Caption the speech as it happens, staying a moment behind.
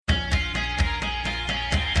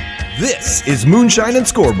This is Moonshine and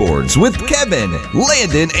Scoreboards with Kevin,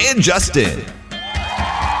 Landon, and Justin.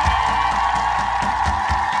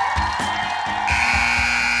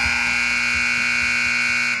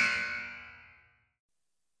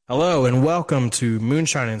 Hello and welcome to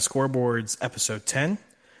Moonshine and Scoreboards episode 10.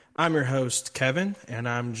 I'm your host, Kevin, and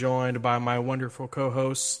I'm joined by my wonderful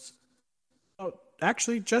co-host,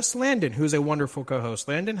 just Landon, who's a wonderful co-host.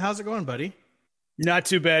 Landon, how's it going, buddy? Not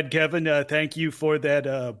too bad, Kevin. Thank you for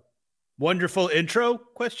that wonderful intro,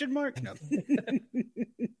 question mark? No.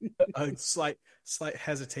 A slight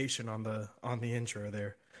hesitation on the intro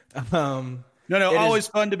there. No, always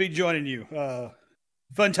fun to be joining you.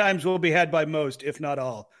 Fun times will be had by most, if not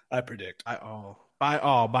all, I predict. By all.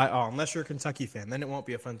 Unless you're a Kentucky fan, then it won't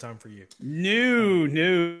be a fun time for you.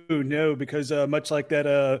 No, because much like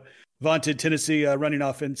that vaunted Tennessee running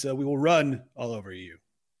offense, we will run all over you.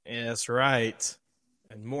 Yeah, that's right.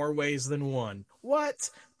 In more ways than one.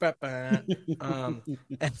 What?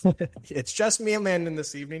 It's just me and Landon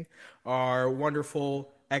this evening. Our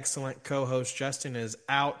wonderful, excellent co-host Justin is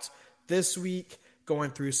out this week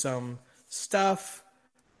going through some stuff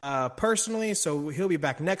personally, so he'll be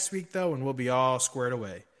back next week, though, and we'll be all squared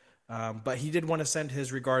away. But he did want to send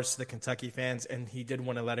his regards to the Kentucky fans, and he did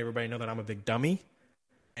want to let everybody know that I'm a big dummy,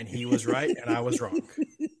 and he was right, and I was wrong.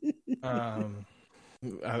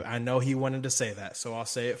 I know he wanted to say that, so I'll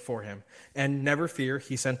say it for him. And never fear,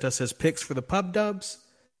 he sent us his picks for the pub dubs,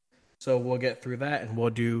 so we'll get through that,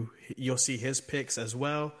 and you'll see his picks as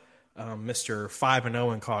well. Mr.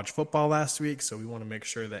 5-0 in college football last week, so we want to make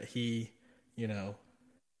sure that he, gives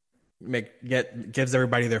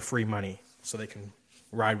everybody their free money so they can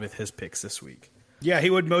ride with his picks this week. Yeah, he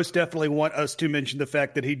would most definitely want us to mention the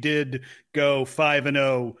fact that he did go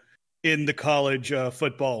 5-0 in the college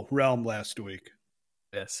football realm last week.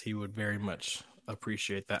 Yes, he would very much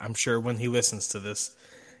appreciate that. I'm sure when he listens to this,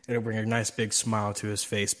 it'll bring a nice big smile to his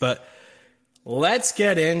face. But let's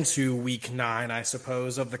get into week 9, I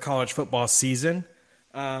suppose, of the college football season.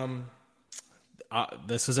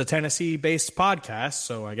 This is a Tennessee-based podcast,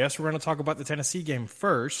 so I guess we're going to talk about the Tennessee game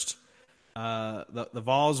first. The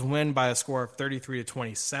Vols win by a score of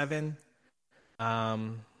 33-27.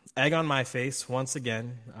 Egg on my face once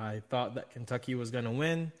again. I thought that Kentucky was going to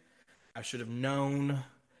win. I should have known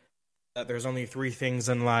that there's only 3 things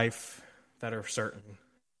in life that are certain.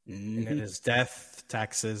 And it is death,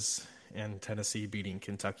 taxes, and Tennessee beating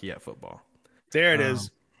Kentucky at football. There it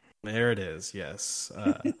is. There it is, yes.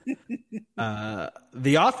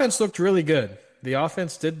 The offense looked really good. The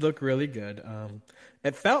offense did look really good.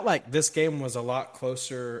 It felt like this game was a lot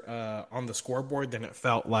closer on the scoreboard than it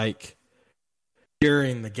felt like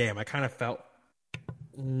during the game. I kind of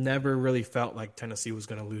never really felt like Tennessee was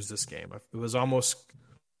going to lose this game. It was almost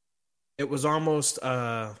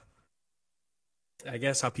I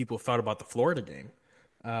guess how people felt about the Florida game.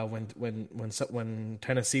 When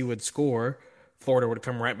Tennessee would score, Florida would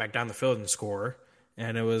come right back down the field and score.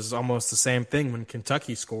 And it was almost the same thing when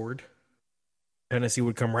Kentucky scored. Tennessee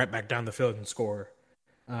would come right back down the field and score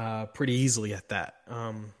pretty easily at that.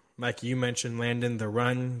 Like you mentioned, Landon, the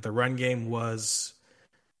run game was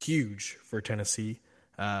huge for Tennessee.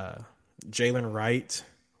 Jalen Wright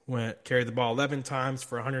carried the ball 11 times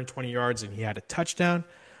for 120 yards, and he had a touchdown.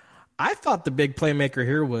 I thought the big playmaker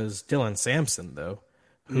here was Dylan Sampson, though,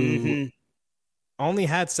 who only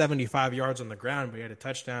had 75 yards on the ground, but he had a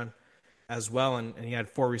touchdown as well, and he had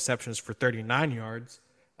 4 receptions for 39 yards.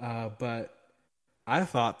 But I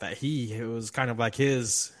thought that it was kind of like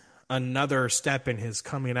his another step in his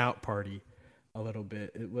coming out party a little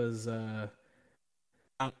bit. It was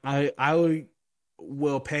I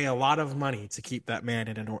will pay a lot of money to keep that man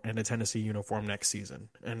in a Tennessee uniform next season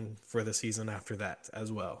and for the season after that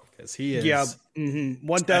as well, because he is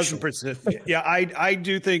 1,000%. Yeah, I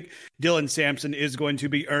do think Dylan Sampson is going to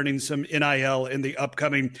be earning some NIL in the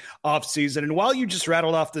upcoming offseason. And while you just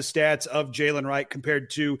rattled off the stats of Jalen Wright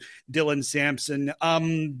compared to Dylan Sampson,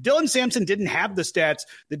 Dylan Sampson didn't have the stats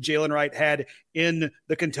that Jalen Wright had in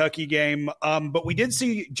the Kentucky game, but we did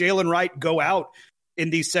see Jalen Wright go out in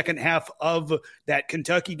the second half of that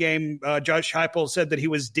Kentucky game. Josh Heupel said that he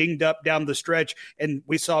was dinged up down the stretch, and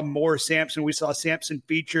we saw more Sampson. We saw Sampson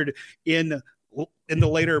featured in the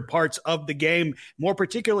later parts of the game. More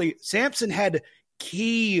particularly, Sampson had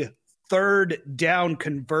key third down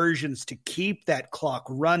conversions to keep that clock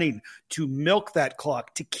running, to milk that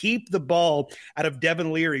clock, to keep the ball out of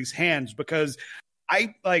Devin Leary's hands, because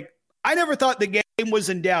I never thought the game was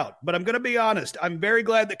in doubt, but I'm going to be honest. I'm very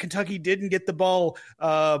glad that Kentucky didn't get the ball,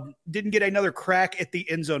 didn't get another crack at the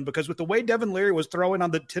end zone, because with the way Devin Leary was throwing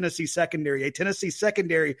on the Tennessee secondary, a Tennessee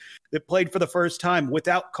secondary that played for the first time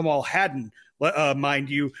without Kamal Hadden, mind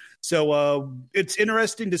you. So it's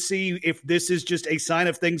interesting to see if this is just a sign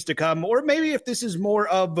of things to come, or maybe if this is more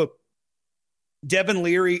of Devin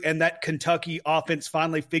Leary and that Kentucky offense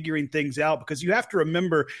finally figuring things out, because you have to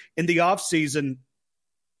remember in the offseason,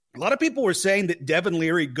 a lot of people were saying that Devin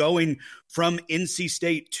Leary going from NC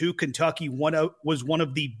State to Kentucky was one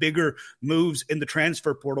of the bigger moves in the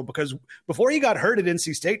transfer portal, because before he got hurt at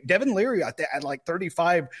NC State, Devin Leary had like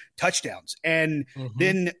 35 touchdowns. And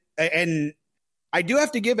then I do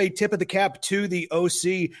have to give a tip of the cap to the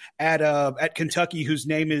OC at Kentucky, whose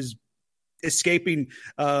name is escaping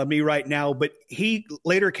me right now, but he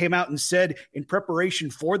later came out and said in preparation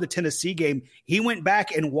for the Tennessee game, he went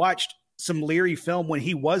back and watched some Leary film when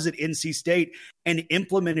he was at NC State and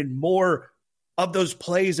implemented more of those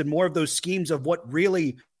plays and more of those schemes of what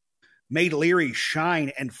really made Leary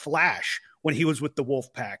shine and flash when he was with the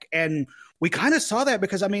Wolfpack. And we kind of saw that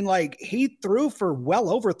because, I mean, like, he threw for well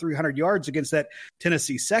over 300 yards against that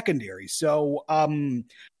Tennessee secondary. So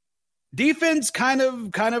defense kind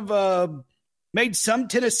of made some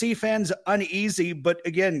Tennessee fans uneasy. But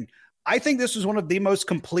again, I think this was one of the most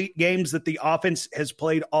complete games that the offense has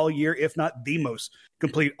played all year, if not the most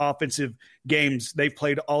complete offensive games they've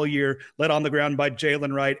played all year, led on the ground by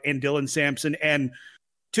Jalen Wright and Dylan Sampson. And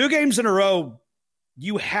 2 games in a row,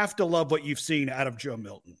 you have to love what you've seen out of Joe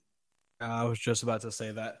Milton. I was just about to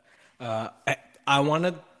say that. I want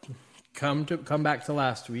to come back to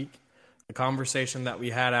last week, the conversation that we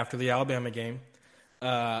had after the Alabama game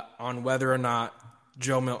on whether or not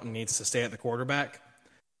Joe Milton needs to stay at the quarterback.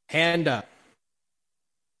 Hand up,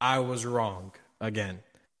 I was wrong again.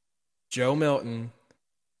 Joe Milton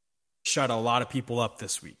shut a lot of people up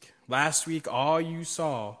this week. Last week, all you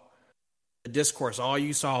saw, the discourse, all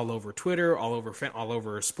you saw all over Twitter, all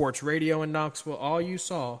over sports radio in Knoxville, all you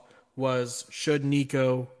saw was, should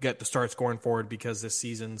Nico get the starts going forward because this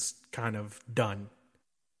season's kind of done?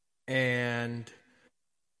 And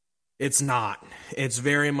it's not. It's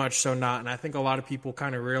very much so not. And I think a lot of people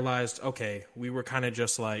kind of realized, okay, we were kind of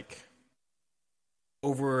just like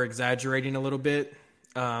over-exaggerating a little bit,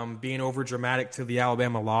 being over-dramatic to the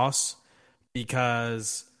Alabama loss,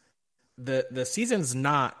 because the season's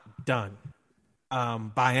not done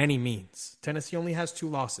by any means. Tennessee only has 2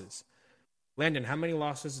 losses. Landon, how many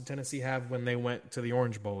losses did Tennessee have when they went to the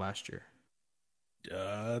Orange Bowl last year?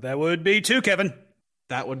 That would be 2, Kevin.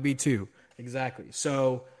 That would be 2. Exactly.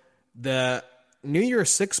 So the New Year's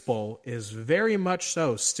Six Bowl is very much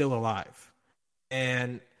so still alive.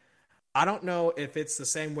 And I don't know if it's the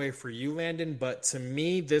same way for you, Landon, but to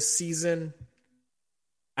me, this season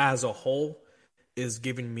as a whole is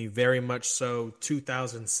giving me very much so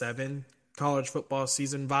 2007 college football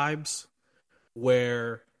season vibes,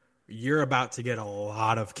 where you're about to get a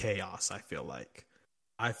lot of chaos, I feel like.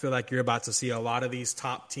 I feel like you're about to see a lot of these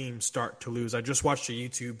top teams start to lose. I just watched a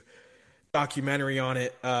YouTube documentary on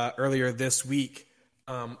it earlier this week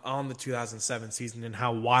on the 2007 season and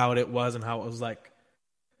how wild it was, and how it was like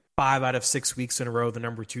 5 out of 6 weeks in a row the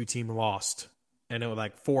number 2 team lost, and it was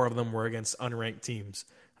like 4 of them were against unranked teams.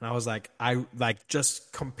 And I was like,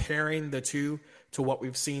 just comparing the two to what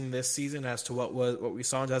we've seen this season as to what we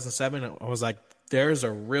saw in 2007. I was like, there's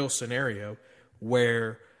a real scenario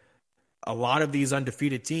where a lot of these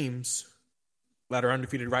undefeated teams that are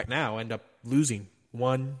undefeated right now end up losing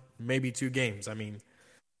 1, maybe 2 games. I mean,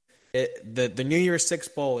 the New Year's Six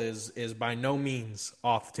Bowl is by no means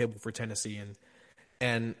off the table for Tennessee,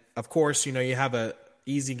 and of course, you know, you have a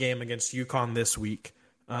easy game against UConn this week,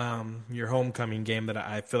 your homecoming game that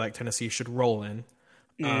I feel like Tennessee should roll in.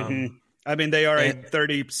 I mean, they are a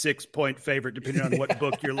 36-point favorite, depending on what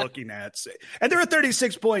book you're looking at. And they're a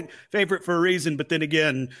 36-point favorite for a reason, but then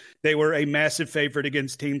again, they were a massive favorite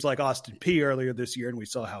against teams like Austin Peay earlier this year, and we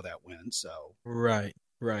saw how that went. So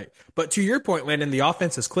Right. But to your point, Landon, the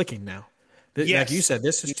offense is clicking now. Yes. Like you said,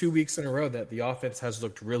 this is 2 weeks in a row that the offense has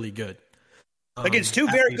looked really good. Against 2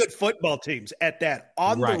 very good football teams at that,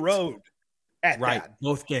 on the road at that.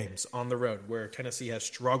 Both games on the road, where Tennessee has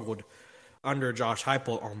struggled under Josh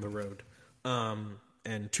Heupel on the road.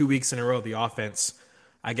 And 2 weeks in a row, the offense,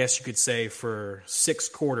 I guess you could say for 6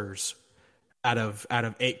 quarters out of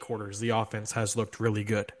 8 quarters, the offense has looked really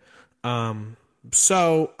good.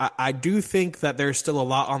 So I do think that there's still a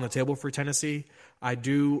lot on the table for Tennessee. I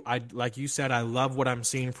like you said, I love what I'm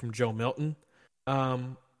seeing from Joe Milton.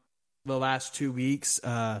 The last 2 weeks,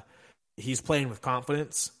 he's playing with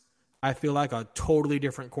confidence. I feel like a totally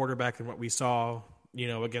different quarterback than what we saw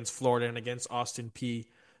against Florida and against Austin Peay.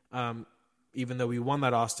 Even though we won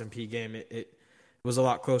that Austin Peay game, it was a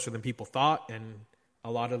lot closer than people thought, and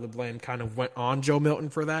a lot of the blame kind of went on Joe Milton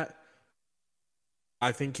for that.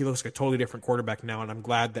 I think he looks like a totally different quarterback now, and I'm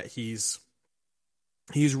glad that he's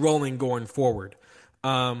rolling going forward.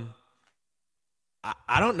 I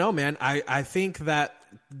don't know, man. I think that,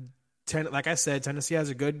 like I said, Tennessee has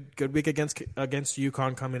a good week against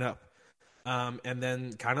UConn coming up, and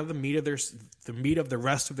then kind of the meat of the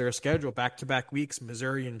rest of their schedule, back-to-back weeks,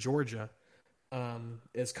 Missouri and Georgia,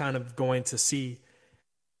 is kind of going to see.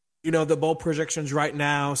 The bowl projections right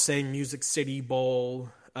now say Music City Bowl,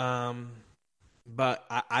 but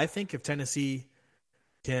I think if Tennessee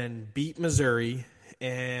can beat Missouri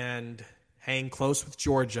and hang close with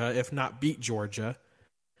Georgia, if not beat Georgia,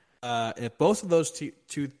 if both of those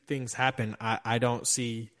two things happen, I don't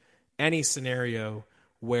see any scenario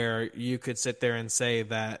where you could sit there and say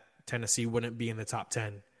that Tennessee wouldn't be in the top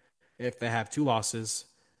 10 if they have two losses,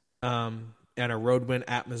 and a road win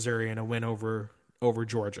at Missouri and a win over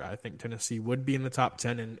Georgia. I think Tennessee would be in the top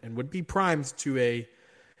 10 and would be primed to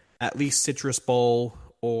at least Citrus Bowl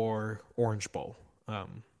or Orange Bowl.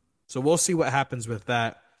 So we'll see what happens with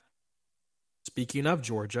that. Speaking of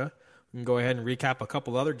Georgia, we can go ahead and recap a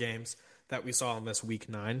couple other games that we saw in this week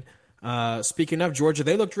 9. Speaking of Georgia,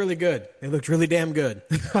 they looked really good. They looked really damn good.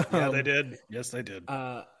 Yeah, they did. Yes, they did.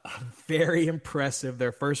 Very impressive.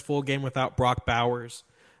 Their first full game without Brock Bowers.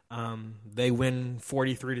 They win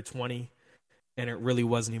 43-20, and it really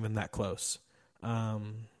wasn't even that close. I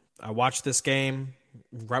watched this game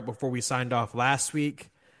right before we signed off last week.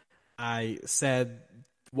 I said,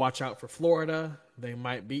 watch out for Florida. They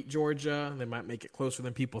might beat Georgia. They might make it closer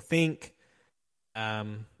than people think.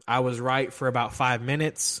 I was right for about 5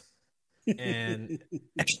 minutes, and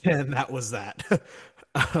that was that.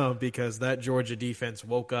 Because that Georgia defense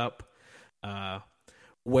woke up.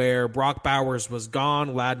 Where Brock Bowers was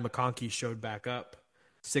gone, Ladd McConkey showed back up.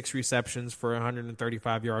 6 receptions for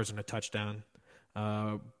 135 yards and a touchdown.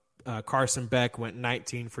 Carson Beck went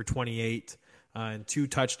 19 for 28 and 2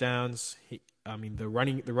 touchdowns. The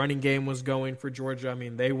running game was going for Georgia.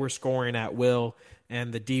 They were scoring at will,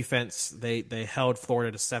 and the defense, they held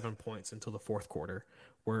Florida to 7 points until the fourth quarter,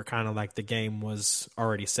 where kind of like the game was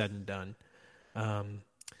already said and done.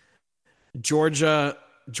 Georgia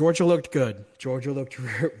looked good. Georgia looked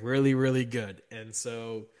really, really good. And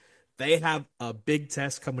so they have a big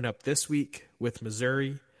test coming up this week with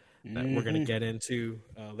Missouri that we're going to get into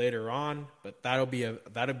later on. But that'll be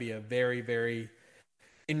a very, very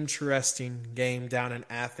interesting game down in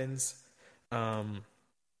Athens.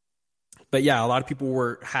 But yeah, a lot of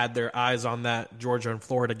people had their eyes on that Georgia and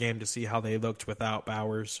Florida game to see how they looked without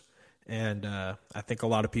Bowers. And I think a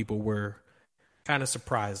lot of people were kind of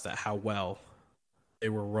surprised at how well they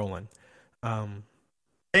were rolling.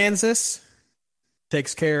 Kansas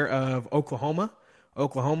takes care of Oklahoma.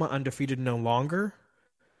 Oklahoma undefeated no longer.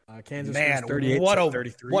 Kansas wins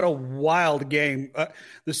 38-33. What a wild game.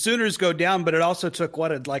 The Sooners go down, but it also took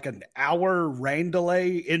an hour rain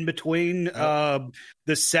delay in between the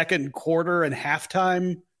second quarter and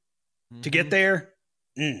halftime to get there.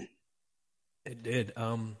 It did.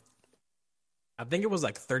 I think it was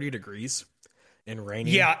like 30 degrees and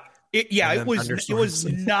raining. Yeah. It was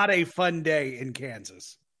not a fun day in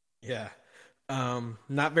Kansas. Yeah.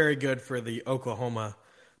 Not very good for the Oklahoma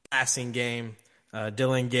passing game.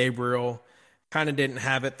 Dylan Gabriel kind of didn't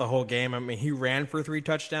have it the whole game. He ran for 3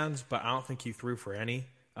 touchdowns, but I don't think he threw for any.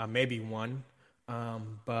 Maybe 1.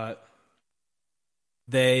 But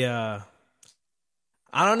they, I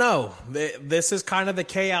don't know. This is kind of the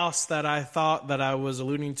chaos that I thought that I was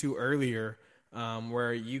alluding to earlier,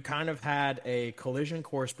 where you kind of had a collision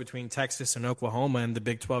course between Texas and Oklahoma in the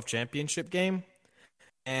Big 12 championship game.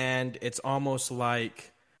 And it's almost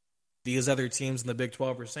like these other teams in the Big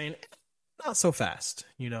 12 are saying, not so fast.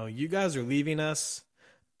 You guys are leaving us.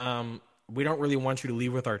 We don't really want you to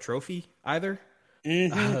leave with our trophy either.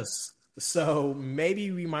 So maybe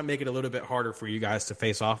we might make it a little bit harder for you guys to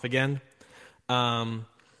face off again. And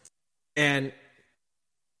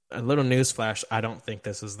a little news flash, I don't think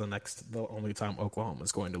this is the only time Oklahoma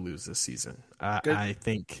is going to lose this season. I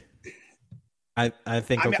think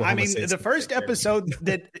Oklahoma State's the first episode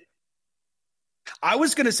that I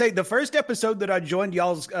was going to say, the first episode that I joined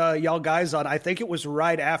y'all guys on, I think it was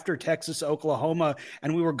right after Texas, Oklahoma,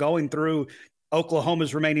 and we were going through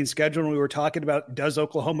Oklahoma's remaining schedule, and we were talking about, does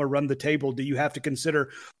Oklahoma run the table? Do you have to consider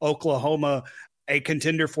Oklahoma a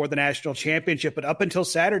contender for the national championship. But up until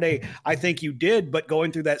Saturday, I think you did. But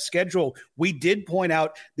going through that schedule, we did point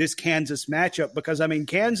out this Kansas matchup because, I mean,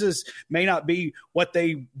 Kansas may not be what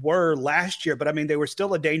they were last year, but I mean, they were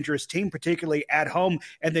still a dangerous team, particularly at home.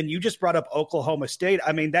 And then you just brought up Oklahoma State.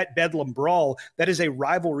 I mean, that Bedlam brawl, that is a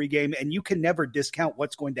rivalry game, and you can never discount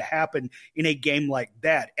what's going to happen in a game like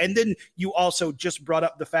that. And then you also just brought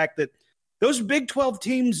up the fact that those Big 12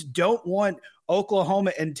 teams don't want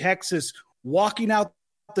Oklahoma and Texas walking out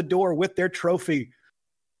the door with their trophy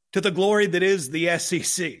to the glory that is the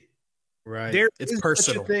SEC. Right. There it's is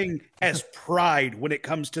personal. such a thing as pride when it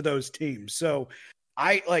comes to those teams. So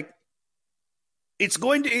it's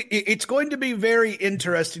going to be very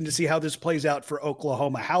interesting to see how this plays out for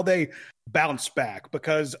Oklahoma, how they bounce back,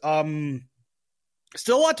 because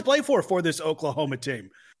still a lot to play for this Oklahoma team.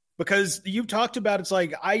 Because you've talked about, it's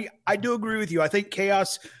like, I do agree with you. I think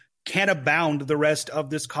chaos can abound the rest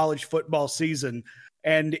of this college football season.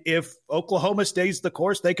 And if Oklahoma stays the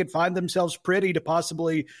course, they could find themselves pretty to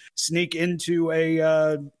possibly sneak into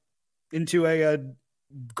a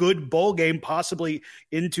good bowl game, possibly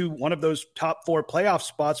into one of those top 4 playoff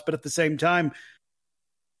spots. But at the same time,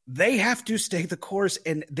 they have to stay the course,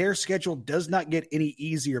 and their schedule does not get any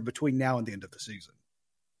easier between now and the end of the season.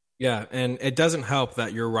 Yeah, and it doesn't help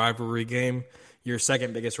that your rivalry game, your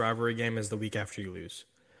second biggest rivalry game, is the week after you lose.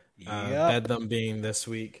 Bedlam being this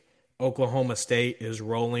week. Oklahoma State is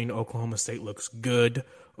rolling. Oklahoma State looks good.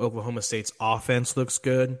 Oklahoma State's offense looks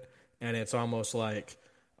good. And it's almost like,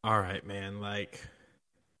 all right, man, like,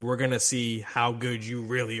 we're going to see how good you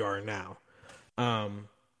really are now.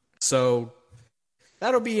 So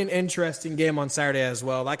that'll be an interesting game on Saturday as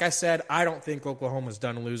well. Like I said, I don't think Oklahoma's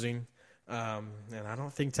done losing. And I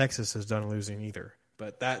don't think Texas is done losing either.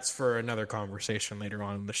 But that's for another conversation later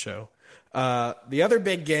on in the show. The other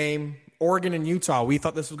big game, Oregon and Utah, we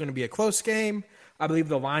thought this was going to be a close game. I believe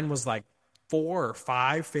the line was like 4 or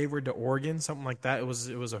 5 favored to Oregon, something like that. It was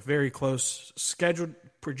a very close, scheduled,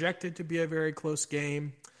 projected to be a very close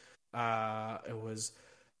game. It was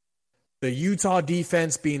the Utah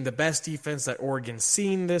defense being the best defense that Oregon's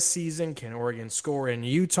seen this season. Can Oregon score in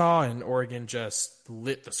Utah? And Oregon just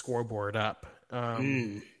lit the scoreboard up.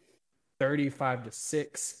 35-6.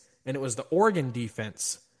 And it was the Oregon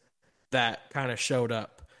defense that kind of showed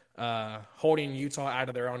up, holding Utah out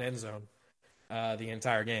of their own end zone the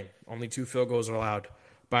entire game. Only 2 field goals are allowed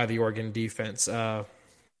by the Oregon defense. I'm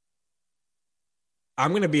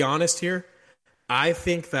going to be honest here. I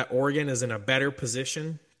think that Oregon is in a better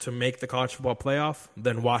position to make the college football playoff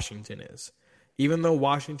than Washington is, even though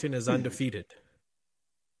Washington is undefeated.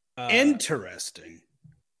 Interesting.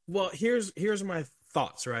 Well, here's my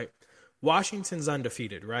thoughts, right? Washington's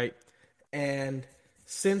undefeated, right? And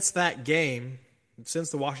since that game, since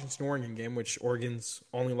the Washington-Oregon game, which Oregon's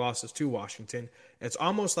only loss is to Washington, it's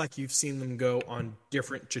almost like you've seen them go on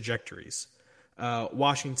different trajectories.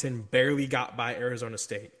 Washington barely got by Arizona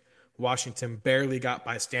State. Washington barely got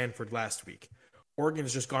by Stanford last week.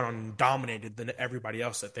 Oregon's just gone on and dominated than everybody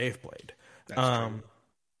else that they've played.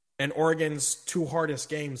 And Oregon's 2 hardest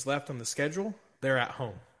games left on the schedule, they're at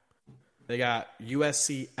home. They got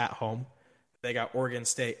USC at home. They got Oregon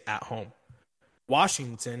State at home.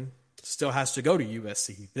 Washington still has to go to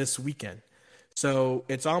USC this weekend. So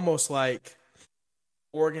it's almost like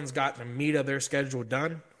Oregon's got the meat of their schedule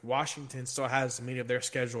done. Washington still has the meat of their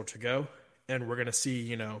schedule to go. And we're going to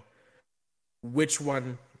see, which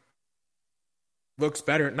one looks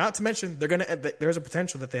better. Not to mention, there's a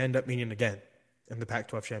potential that they end up meeting again in the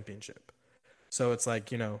Pac-12 championship. So it's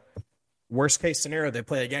like, worst case scenario, they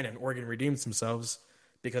play again and Oregon redeems themselves,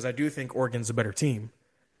 because I do think Oregon's a better team.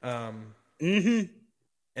 And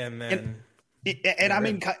then, I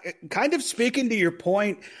mean, kind of speaking to your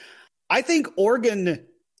point, I think Oregon,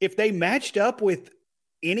 if they matched up with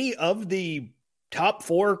any of the top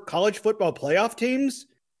 4 college football playoff teams,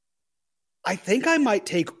 I think I might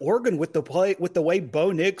take Oregon with the way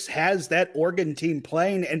Bo Nix has that Oregon team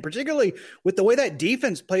playing, and particularly with the way that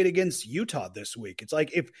defense played against Utah this week. It's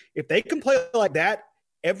like if they can play like that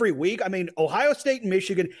every week. I mean, Ohio State and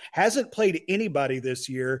Michigan hasn't played anybody this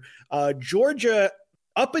year. Georgia,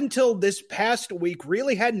 up until this past week,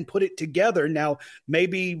 really hadn't put it together. Now,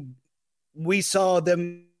 maybe we saw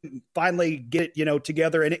them finally get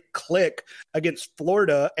together and it click against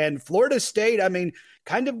Florida. And Florida State, I mean,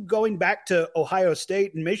 kind of going back to Ohio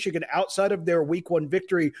State and Michigan, outside of their week 1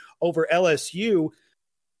 victory over LSU,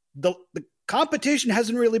 the competition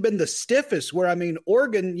hasn't really been the stiffest, where, I mean,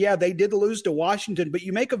 Oregon, yeah, they did lose to Washington, but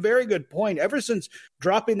you make a very good point. Ever since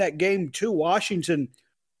dropping that game to Washington,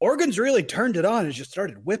 Oregon's really turned it on and just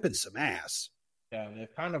started whipping some ass. Yeah,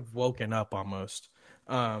 they've kind of woken up almost.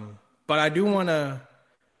 But But I do want to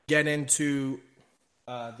get into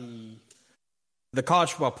the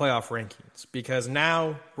college football playoff rankings, because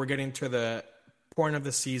now we're getting to the point of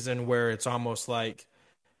the season where it's almost like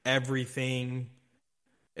everything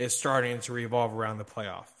is starting to revolve around the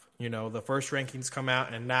playoff. You know, the first rankings come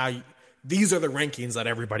out, and now these are the rankings that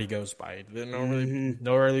everybody goes by.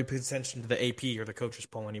 No really pay attention to the AP or the coaches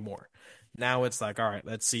poll anymore. Now it's like, all right,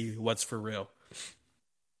 let's see what's for real.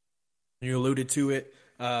 You alluded to it.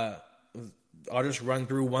 I'll just run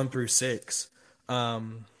through 1 through 6.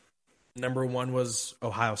 Number 1 was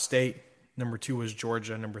Ohio State. Number 2 was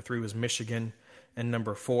Georgia. Number 3 was Michigan. And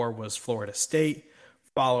number 4 was Florida State,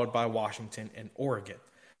 followed by Washington and Oregon.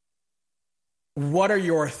 What are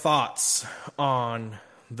your thoughts on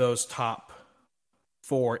those top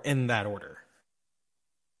 4 in that order?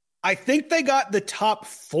 I think they got the top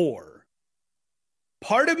 4.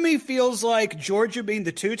 Part of me feels like Georgia, being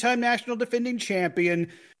the 2-time national defending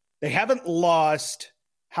champion, they haven't lost.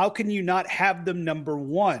 How can you not have them number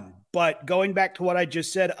 1? But going back to what I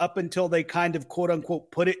just said, up until they kind of quote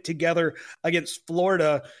unquote put it together against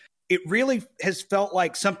Florida, it really has felt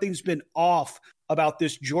like something's been off about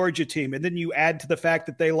this Georgia team. And then you add to the fact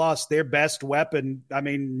that they lost their best weapon. I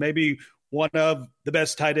mean, maybe one of the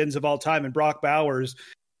best tight ends of all time in Brock Bowers.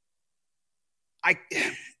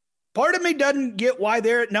 Part of me doesn't get why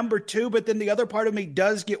they're at number 2, but then the other part of me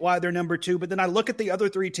does get why they're number 2. But then I look at the other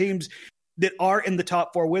 3 teams that are in the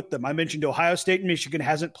top 4 with them. I mentioned Ohio State and Michigan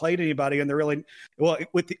hasn't played anybody, and they're really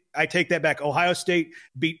I take that back. Ohio State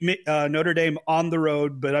beat Notre Dame on the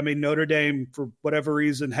road, but I mean Notre Dame for whatever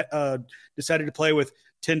reason decided to play with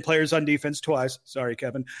 10 players on defense twice. Sorry,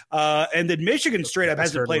 Kevin. And then Michigan straight up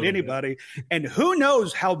hasn't played anybody. And who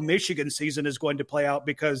knows how Michigan's season is going to play out,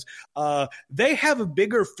 because they have a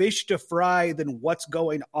bigger fish to fry than what's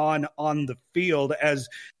going on the field, as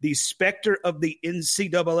the specter of the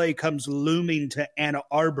NCAA comes looming to Ann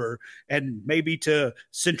Arbor and maybe to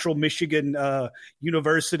Central Michigan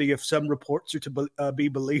University, if some reports are to be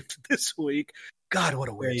believed this week. God, what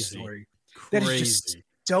a weird story. That is just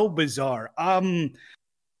so bizarre.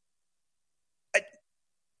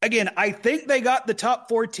 Again, I think they got the top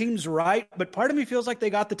 4 teams right, but part of me feels like they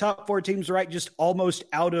got the top 4 teams right just almost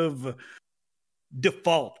out of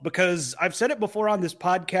default, because I've said it before on this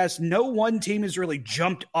podcast, no one team has really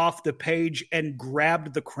jumped off the page and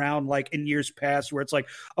grabbed the crown like in years past, where it's like,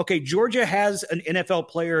 okay, Georgia has an NFL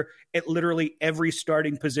player at literally every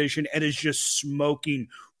starting position and is just smoking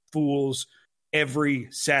fools every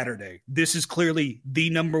Saturday. This is clearly the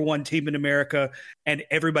number 1 team in America, and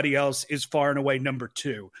everybody else is far and away number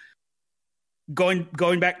 2. Going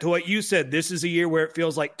back to what you said, this is a year where it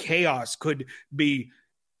feels like chaos could be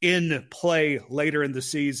in play later in the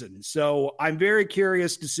season. So I'm very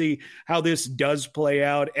curious to see how this does play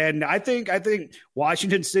out. And I think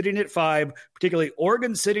Washington sitting at 5, particularly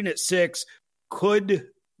Oregon sitting at 6, could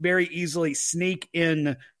very easily sneak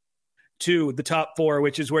in to the top 4,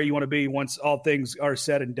 which is where you want to be once all things are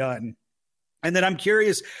said and done. And then I'm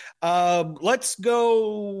curious, let's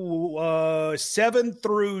go 7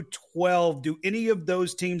 through 12. Do any of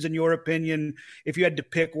those teams, in your opinion, if you had to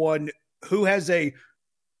pick one, who has a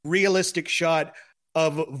realistic shot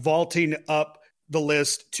of vaulting up the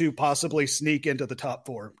list to possibly sneak into the top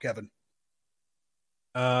 4, Kevin?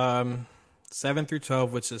 7 through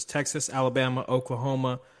 12, which is Texas, Alabama,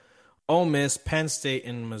 Oklahoma, Ole Miss, Penn State,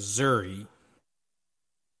 and Missouri.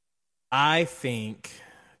 I think,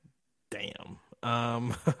 damn.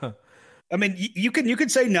 I mean, you can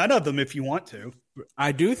say none of them if you want to.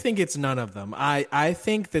 I do think it's none of them. I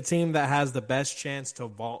think the team that has the best chance to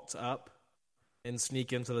vault up and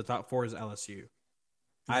sneak into the top 4 is LSU.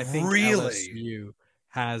 I think LSU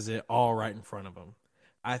has it all right in front of them.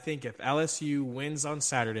 I think if LSU wins on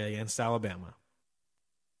Saturday against Alabama,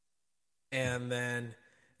 and then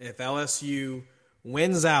if LSU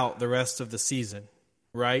wins out the rest of the season,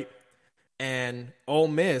 right? And Ole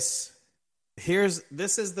Miss,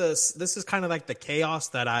 this is kind of like the chaos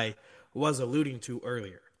that I was alluding to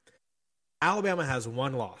earlier. Alabama has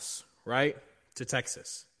 1 loss, right? To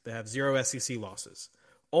Texas. They have 0 SEC losses.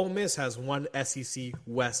 Ole Miss has 1 SEC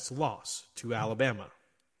West loss to Alabama.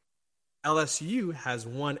 LSU has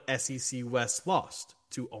 1 SEC West loss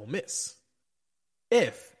to Ole Miss.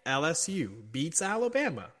 If LSU beats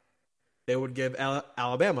Alabama, they would give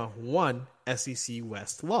Alabama 1 SEC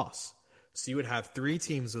West loss. So you would have 3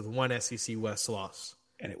 teams with 1 SEC West loss,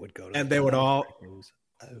 and it would go to and they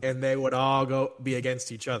would all go be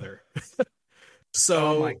against each other. So,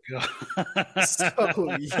 oh my God.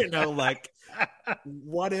 So, like,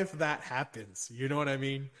 what if that happens? You know what I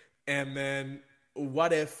mean? And then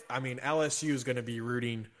what if, LSU is going to be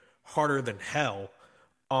rooting harder than hell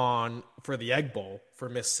for the Egg Bowl for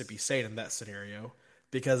Mississippi State in that scenario,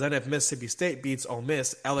 because then if Mississippi State beats Ole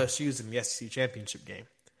Miss, LSU's in the SEC championship game.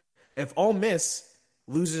 If Ole Miss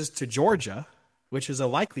loses to Georgia, which is a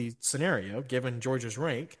likely scenario given Georgia's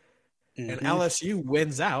rank, and LSU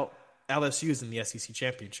wins out, LSU's in the SEC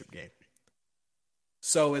championship game.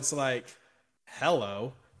 So it's like,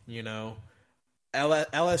 hello,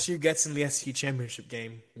 LSU gets in the SEC championship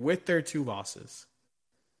game with their 2 losses.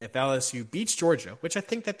 If LSU beats Georgia, which I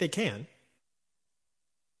think that they can,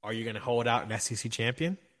 are you going to hold out an SEC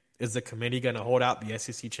champion? Is the committee going to hold out the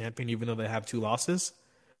SEC champion even though they have 2 losses?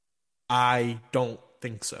 I don't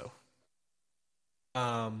think so.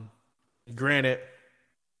 Granted,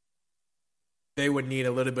 they would need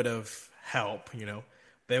a little bit of help,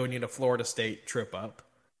 They would need a Florida State trip up.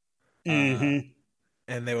 And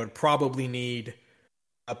they would probably need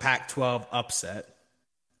a Pac-12 upset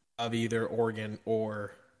of either Oregon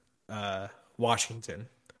or Washington.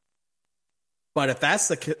 But if that's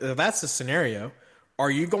the scenario, are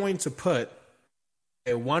you going to put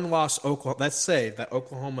a 1-loss Oklahoma? Let's say that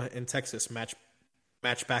Oklahoma and Texas match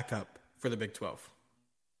back up for the Big 12,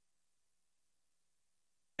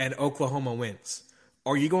 and Oklahoma wins.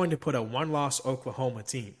 Are you going to put a 1-loss Oklahoma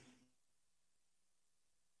team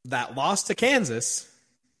that lost to Kansas's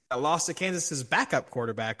backup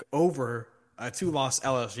quarterback over a 2-loss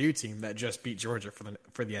LSU team that just beat Georgia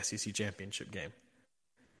for the SEC championship game?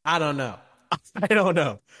 I don't know. I don't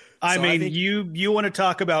know. I mean, you want to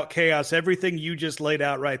talk about chaos. Everything you just laid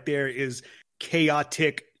out right there is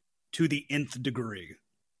chaotic to the nth degree.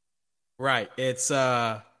 Right. It's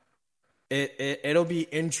it'll be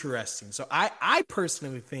interesting. So I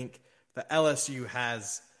personally think that LSU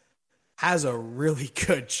has a really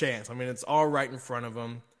good chance. I mean, it's all right in front of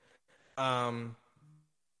them. I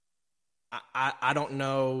don't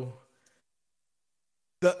know.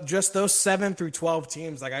 Just those 7 through 12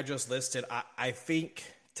 teams, like I just listed, I think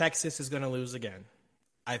Texas is going to lose again.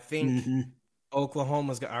 I think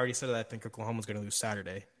Oklahoma's. I already said that. I think Oklahoma's going to lose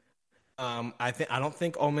Saturday. I don't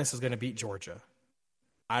think Ole Miss is going to beat Georgia.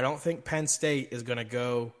 I don't think Penn State is going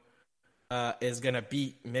to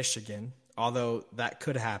beat Michigan, although that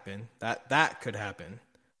could happen. That could happen.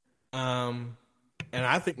 And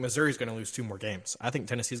I think Missouri's going to lose 2 more games. I think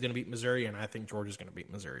Tennessee's going to beat Missouri, and I think Georgia's going to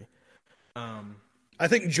beat Missouri. I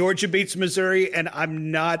think Georgia beats Missouri, and I'm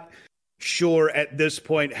not sure at this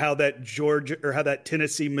point how that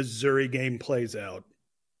Tennessee-Missouri game plays out.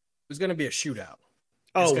 It's going to be a shootout.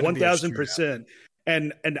 Oh, 1,000%.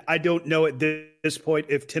 And I don't know at this point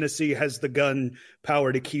if Tennessee has the gun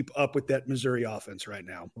power to keep up with that Missouri offense right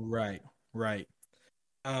now. Right.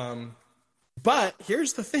 But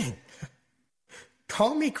here's the thing.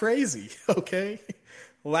 Call me crazy, okay?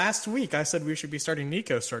 Last week I said we should be starting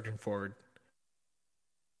Nico starting forward.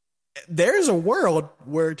 There's a world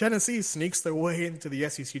where Tennessee sneaks their way into the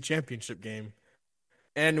SEC championship game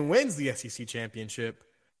and wins the SEC championship.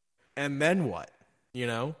 And then what?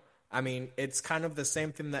 I mean, it's kind of the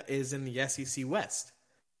same thing that is in the SEC West.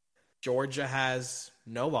 Georgia has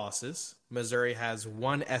no losses. Missouri has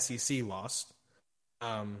 1 SEC loss.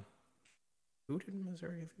 Who did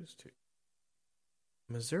Missouri lose to?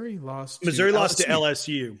 Missouri lost to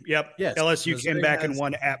LSU. Yep. Yes. LSU Missouri came back and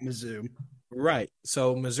won at Mizzou. Right.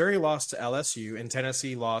 So Missouri lost to LSU, and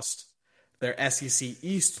Tennessee lost. Their SEC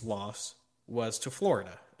East loss was to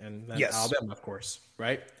Florida, and then Alabama, of course.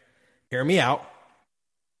 Right? Hear me out.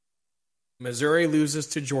 Missouri loses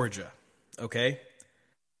to Georgia. Okay?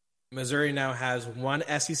 Missouri now has 1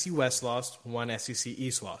 SEC West loss, 1 SEC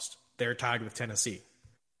East loss. They're tied with Tennessee.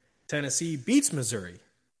 Tennessee beats Missouri.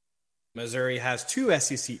 Missouri has 2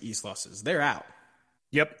 SEC East losses. They're out.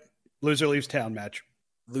 Yep. Loser leaves town match.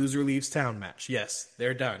 Yes,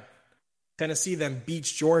 they're done. Tennessee then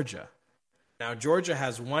beats Georgia. Now, Georgia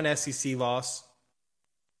has 1 SEC loss,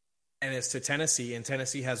 and it's to Tennessee, and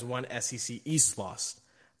Tennessee has 1 SEC East loss.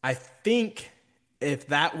 I think if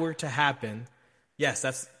that were to happen, yes,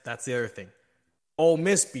 that's the other thing. Ole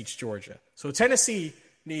Miss beats Georgia. So Tennessee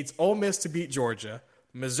needs Ole Miss to beat Georgia,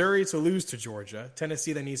 Missouri to lose to Georgia.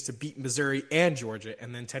 Tennessee then needs to beat Missouri and Georgia,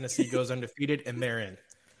 and then Tennessee goes undefeated, and they're in.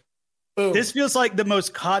 Boom. This feels like the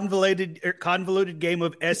most convoluted game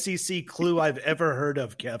of SEC Clue I've ever heard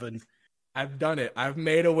of, Kevin. I've done it. I've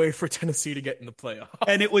made a way for Tennessee to get in the playoff.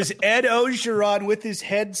 And it was Ed Ogeron with his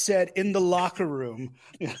headset in the locker room.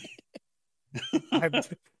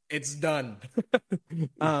 It's done.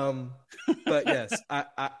 But yes,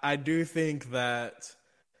 I do think that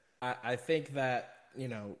I think that,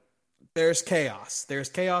 there's chaos. There's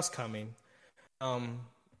chaos coming.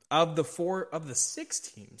 Of the 6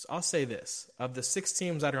 teams, I'll say this. Of the 6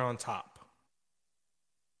 teams that are on top,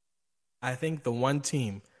 I think the one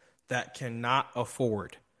team that cannot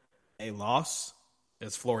afford a loss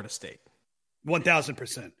is Florida State.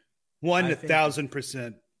 1,000%.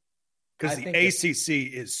 1,000%. Because the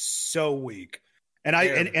ACC is so weak. And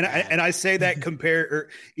I say that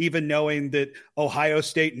even knowing that Ohio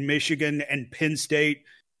State and Michigan and Penn State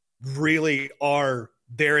really are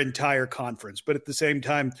their entire conference. But at the same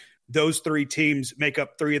time, those three teams make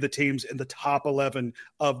up three of the teams in the top 11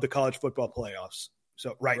 of the college football playoffs.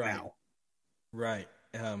 So right now. Right.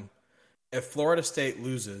 If Florida State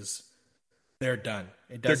loses, they're done.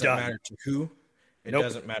 It doesn't matter to who. It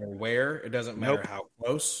doesn't matter where. It doesn't matter how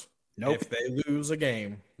close. If they lose a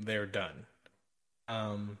game, they're done.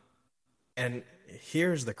 And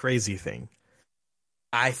here's the crazy thing.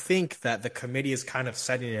 I think that the committee is kind of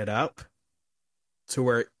setting it up to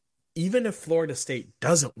where even if Florida State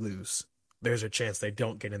doesn't lose, there's a chance they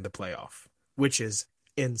don't get in the playoff, which is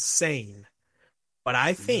insane. But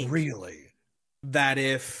I think that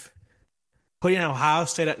if putting Ohio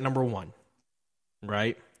State at number 1,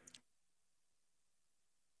 right?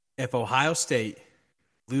 If Ohio State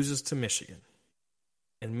loses to Michigan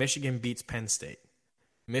and Michigan beats Penn State,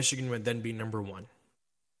 Michigan would then be number 1.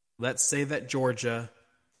 Let's say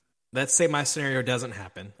my scenario doesn't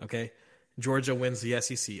happen, okay? Georgia wins the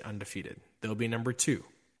SEC undefeated. They'll be number 2.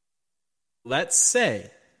 Let's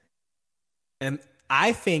say, and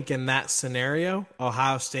I think in that scenario,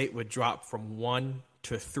 Ohio State would drop from 1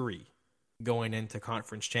 to 3 going into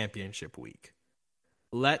conference championship week.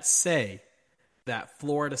 Let's say that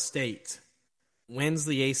Florida State wins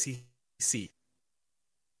the ACC.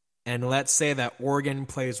 And let's say that Oregon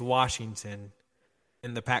plays Washington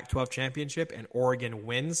in the Pac-12 championship and Oregon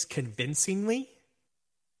wins convincingly.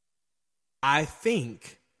 I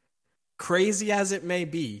think, crazy as it may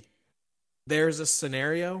be, there's a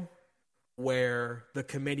scenario where the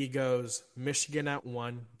committee goes Michigan at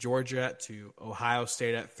 1, Georgia at 2, Ohio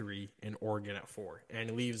State at 3, and Oregon at 4,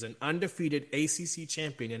 and leaves an undefeated ACC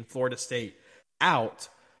champion in Florida State out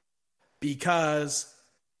because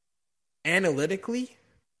analytically,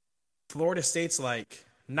 Florida State's like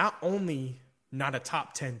not only not a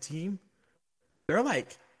top 10 team, they're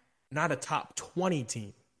like not a top 20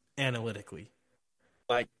 team analytically.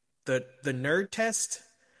 Like the nerd test,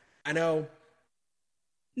 I know.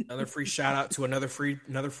 Another free shout out to another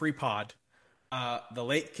free pod. The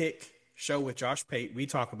Late Kick show with Josh Pate. We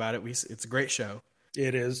talk about it. It's a great show.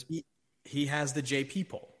 It is. He has the JP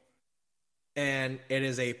poll. And it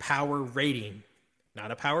is a power rating.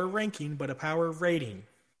 Not a power ranking, but a power rating.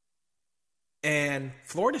 And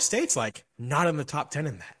Florida State's like not in the top 10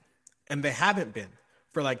 in that. And they haven't been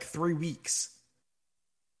for like 3 weeks.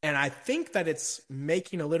 And I think that it's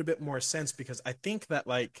making a little bit more sense because I think that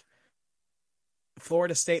like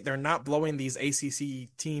Florida State, they're not blowing these ACC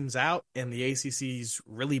teams out, and the ACC's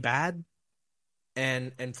really bad.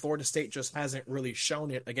 And Florida State just hasn't really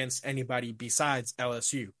shown it against anybody besides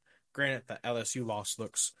LSU. Granted, the LSU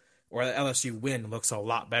win looks a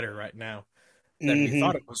lot better right now than we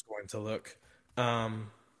thought it was going to look.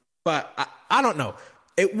 But I don't know.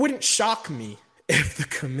 It wouldn't shock me if the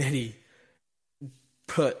committee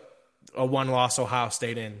put a 1-loss Ohio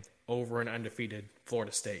State in over an undefeated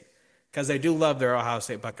Florida State. Because they do love their Ohio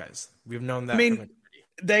State Buckeyes. We've known that. I mean,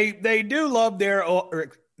 they do love their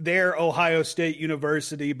Ohio State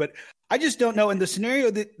University, but I just don't know. In the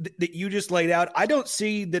scenario that you just laid out, I don't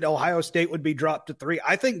see that Ohio State would be dropped to 3.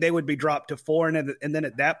 I think they would be dropped to 4, and then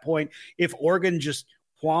at that point, if Oregon just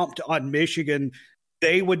whomped on Michigan,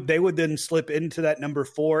 they would then slip into that number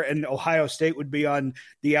 4, and Ohio State would be on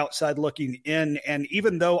the outside looking in. And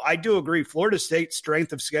even though I do agree, Florida State's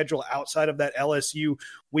strength of schedule outside of that LSU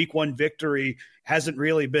Week 1 victory hasn't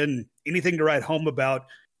really been anything to write home about.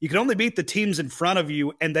 You can only beat the teams in front of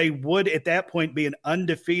you, and they would at that point be an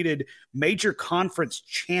undefeated major conference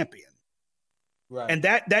champion. Right. And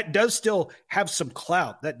that does still have some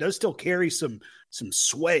clout. That does still carry some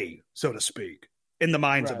sway, so to speak, in the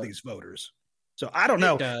minds of these voters. So I don't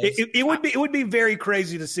know. It would be very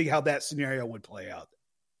crazy to see how that scenario would play out.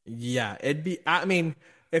 Yeah, it'd be. I mean,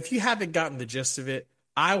 if you haven't gotten the gist of it,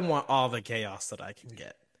 I want all the chaos that I can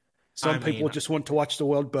get. Some people just want to watch the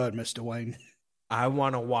world burn, Mr. Wayne. I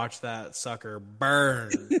want to watch that sucker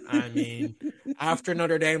burn. I mean, after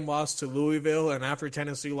Notre Dame lost to Louisville and after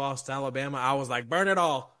Tennessee lost to Alabama, I was like, burn it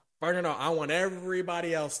all. Burn it all. I want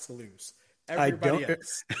everybody else to lose. Everybody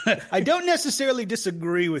else. I don't necessarily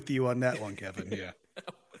disagree with you on that one, Kevin. Yeah.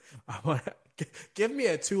 Give me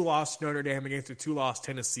a 2-loss Notre Dame against a 2-loss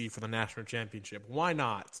Tennessee for the national championship. Why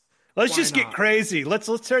not? Let's just get crazy. Let's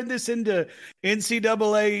turn this into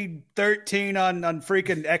NCAA 13 on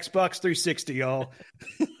freaking Xbox 360, y'all.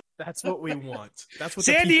 That's what we want. That's what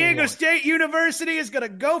San the people Diego want. State University is going to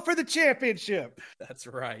go for the championship. That's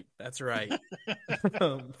right. That's right.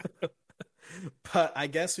 But I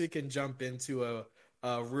guess we can jump into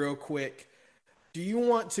a real quick. Do you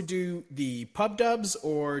want to do the pub dubs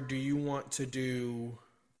or do you want to do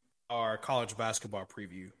our college basketball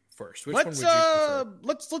preview first? Which one would you prefer?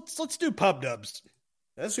 Let's do pub dubs.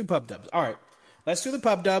 Let's do pub dubs. All right. Let's do the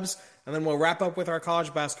pub dubs, and then we'll wrap up with our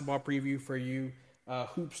college basketball preview for you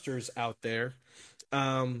hoopsters out there.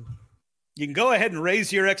 You can go ahead and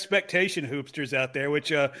raise your expectation, hoopsters out there,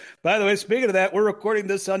 which, by the way, speaking of that, we're recording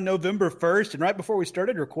this on November 1st, and right before we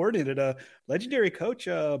started recording it, legendary coach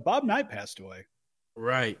Bob Knight passed away.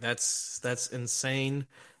 Right. That's insane.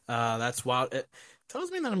 That's wild. It tells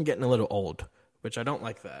me that I'm getting a little old, which I don't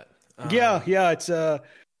like that. Yeah. It's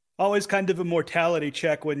always kind of a mortality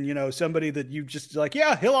check when, somebody that you just like,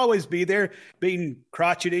 yeah, he'll always be there being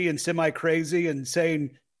crotchety and semi-crazy and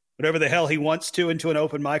saying whatever the hell he wants to into an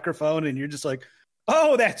open microphone. And you're just like,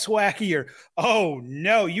 oh, that's wacky. Or, oh,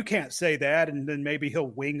 no, you can't say that. And then maybe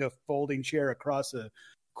he'll wing a folding chair across a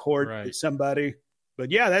court at somebody.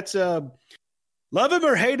 But yeah, that's love him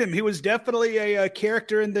or hate him. He was definitely a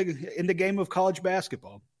character in the game of college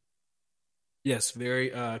basketball. Yes,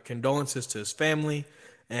 very condolences to his family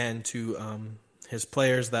and to his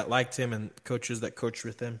players that liked him and coaches that coached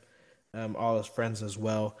with him, all his friends as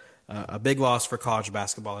well. A big loss for college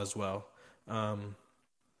basketball as well.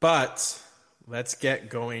 But let's get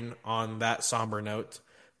going on that somber note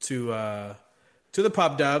to the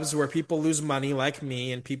pub dubs where people lose money like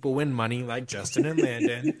me and people win money like Justin and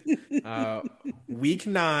Landon. Week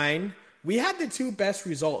 9, we had the 2 best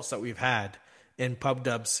results that we've had in pub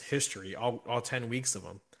dubs history, all 10 weeks of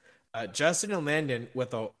them. Justin and Landon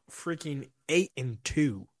with a freaking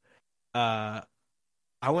 8-2. I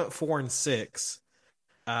went 4-6.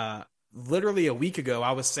 Literally a week ago,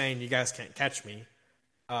 I was saying you guys can't catch me.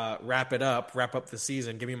 Wrap up the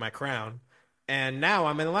season, give me my crown, and now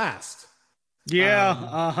I'm in last.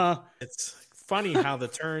 Yeah, It's funny how the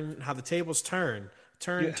tables turn.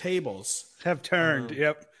 Tables have turned.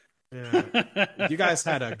 Yep. Yeah. You guys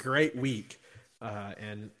had a great week.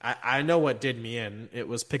 And I know what did me in. It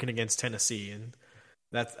was picking against Tennessee, and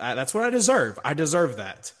that's what I deserve. I deserve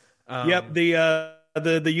that. Yep.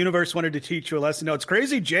 The universe wanted to teach you a lesson. No, it's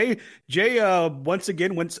crazy. Jay once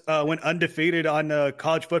again went undefeated on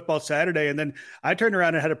college football Saturday, and then I turned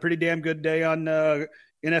around and had a pretty damn good day on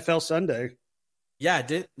NFL Sunday. Yeah.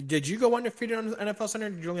 Did you go undefeated on NFL Sunday,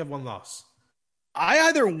 or did you only have 1 loss? I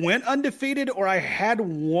either went undefeated or I had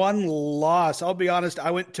 1 loss. I'll be honest,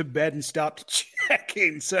 I went to bed and stopped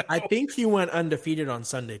checking. So I think you went undefeated on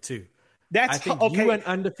Sunday too. I think you went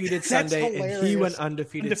undefeated Sunday and he went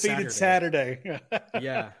undefeated Saturday.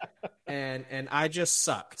 Yeah. And I just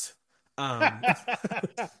sucked.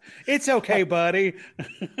 It's okay, buddy.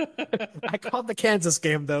 I called the Kansas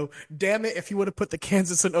game though. Damn it! If you would have put the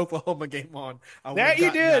Kansas and Oklahoma game on, that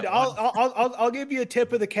you did. I'll give you a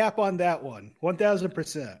tip of the cap on that one.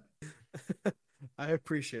 1,000%. I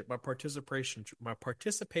appreciate it. My participation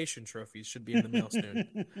trophies should be in the mail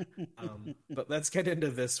soon. But let's get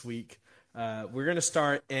into this week. We're going to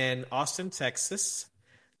start in Austin, Texas.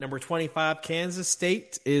 Number 25, Kansas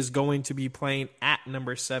State is going to be playing at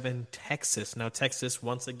number 7, Texas. Now, Texas,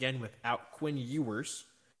 once again, without Quinn Ewers.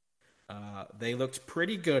 They looked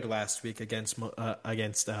pretty good last week against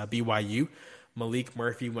BYU. Malik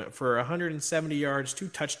Murphy went for 170 yards, 2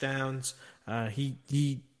 touchdowns.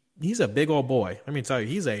 He's a big old boy. Let me tell you,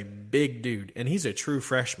 he's a big dude, and he's a true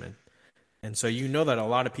freshman. And so you know that a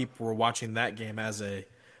lot of people were watching that game as a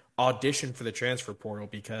audition for the transfer portal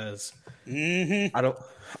because I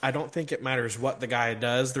don't think it matters what the guy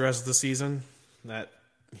does the rest of the season, that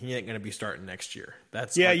he ain't going to be starting next year.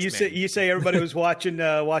 That's you say everybody was watching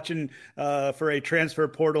for a transfer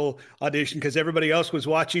portal audition because everybody else was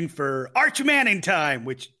watching for Arch Manning time,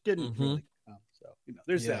 which didn't really come. So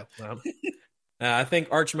there's that. I think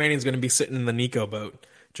Arch Manning's going to be sitting in the Nico boat,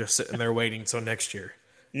 just sitting there waiting till next year.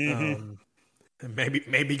 And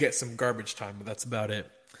maybe get some garbage time, but that's about it.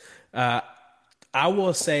 I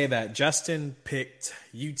will say that Justin picked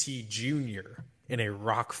UT Junior in a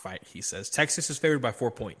rock fight, he says. Texas is favored by 4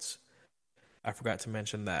 points. I forgot to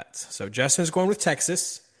mention that. So Justin's going with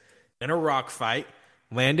Texas in a rock fight.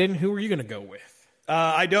 Landon, who are you going to go with?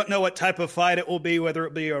 I don't know what type of fight it will be, whether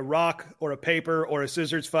it be a rock or a paper or a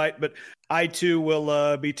scissors fight, but I too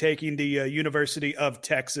will be taking the University of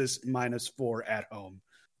Texas -4 at home.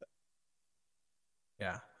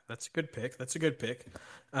 Yeah, that's a good pick.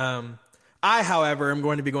 I, however, am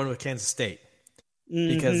going to be going with Kansas State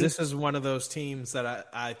because this is one of those teams that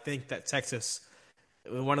I think that Texas,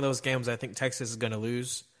 one of those games I think Texas is going to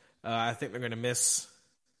lose. I think they're going to miss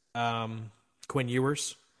Quinn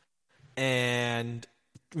Ewers. And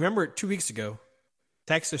remember, 2 weeks ago,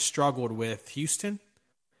 Texas struggled with Houston.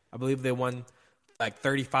 I believe they won like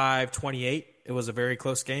 35-28. It was a very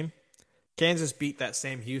close game. Kansas State beat that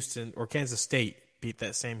same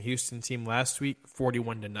Houston team last week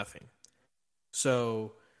 41-0.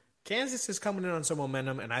 So Kansas is coming in on some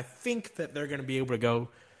momentum, and I think that they're going to be able to go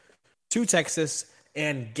to Texas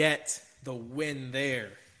and get the win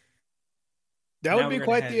there. That would be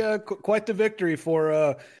quite the victory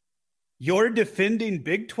for your defending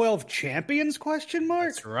Big 12 champions, question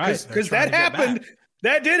mark? That's right. Because that happened.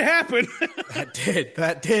 That did happen.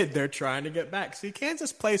 That did. They're trying to get back. See,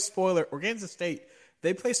 Kansas State,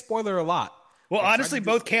 they play spoiler a lot. Well, honestly,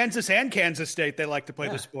 both Kansas and Kansas State, they like to play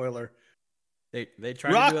the spoiler. They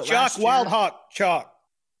try Rock, to do it chalk, last year. wild hawk, chalk,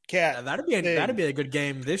 cat. That'd be a good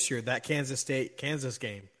game this year. That Kansas State Kansas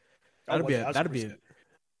game. That'd be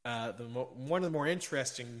one of the more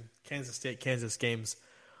interesting Kansas State Kansas games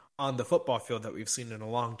on the football field that we've seen in a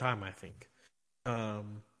long time, I think. Now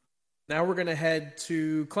we're gonna head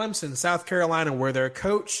to Clemson, South Carolina, where their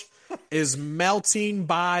coach is melting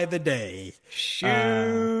by the day.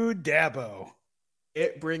 Shoo Dabo.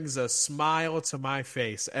 It brings a smile to my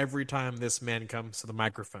face every time this man comes to the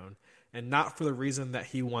microphone, and not for the reason that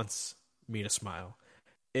he wants me to smile.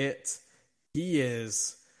 He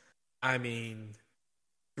is, 2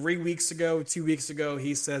 weeks ago,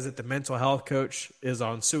 he says that the mental health coach is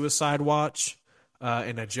on suicide watch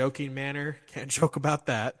in a joking manner. Can't joke about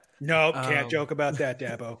that. Nope, can't joke about that,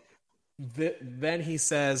 Dabo. Then he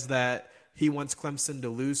says that he wants Clemson to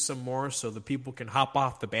lose some more so the people can hop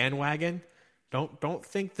off the bandwagon. Don't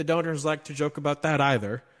think the donors like to joke about that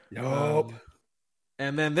either. Nope.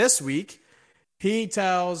 And then this week, he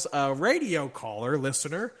tells a radio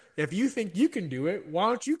listener, if you think you can do it, why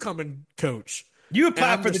don't you come and coach? You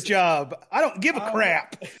apply for the job. I don't give a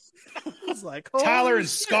crap. I was like, Tyler and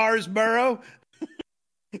Scarsboro.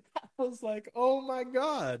 I was like, oh my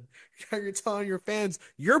God. You're telling your fans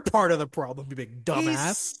you're part of the problem, you big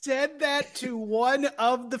dumbass. He said that to one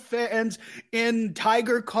of the fans in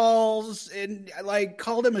Tiger calls and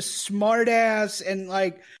called him a smartass. And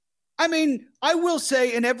I will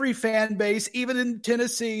say in every fan base, even in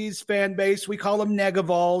Tennessee's fan base, we call them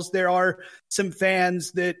negavols. There are some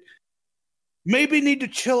fans that maybe need to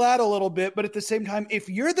chill out a little bit. But at the same time, if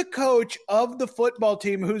you're the coach of the football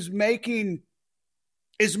team who's making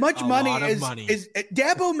as much money as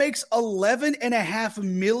Dabo makes $11.5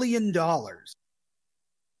 million.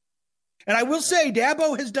 And I will say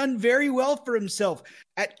Dabo has done very well for himself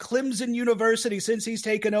at Clemson University since he's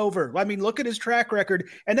taken over. Look at his track record.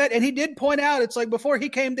 And he did point out, it's like before he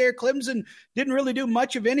came there, Clemson didn't really do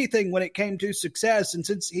much of anything when it came to success. And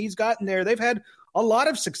since he's gotten there, they've had a lot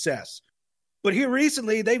of success. But here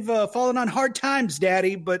recently, they've fallen on hard times,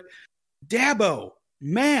 Daddy. But Dabo,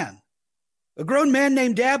 man. A grown man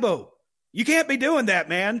named Dabo. You can't be doing that,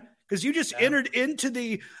 man, because you just entered into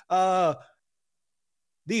the Hall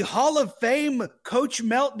of Fame coach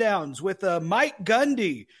meltdowns with Mike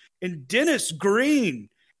Gundy and Dennis Green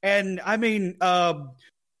and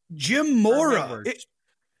Jim Mora.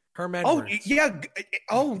 Herm Edwards. Oh yeah.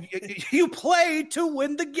 Oh, you played to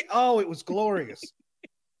win the game. Oh, it was glorious.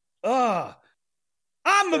 I'm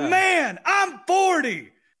a man. I'm 40.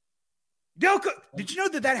 Did you know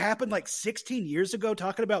that happened 16 years ago,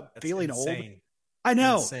 talking about That's feeling insane. old? I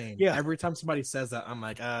know. Insane. Yeah. Every time somebody says that, I'm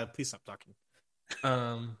like, please stop talking.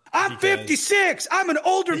 I'm 56. I'm an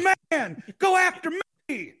older man. Go after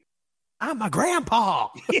me. I'm a grandpa.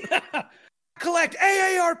 Yeah. Collect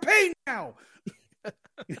AARP now.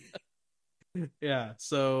 Yeah.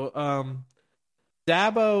 So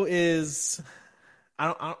Dabo is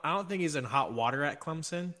I don't think he's in hot water at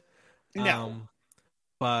Clemson. No.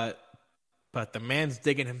 But the man's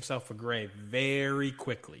digging himself a grave very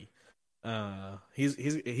quickly.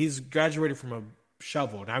 He's graduated from a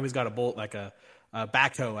shovel. Now he's got a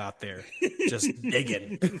backhoe out there just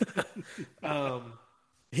digging.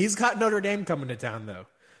 He's got Notre Dame coming to town though.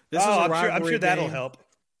 I'm sure that'll help.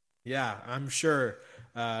 Yeah, I'm sure.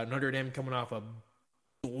 Notre Dame coming off a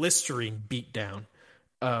blistering beatdown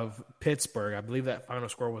of Pittsburgh. I believe that final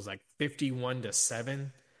score was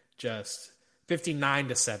 51-7, just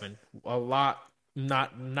 59-7. A lot,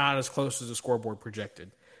 not as close as the scoreboard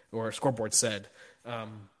projected or scoreboard said.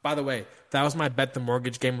 By the way, that was my bet the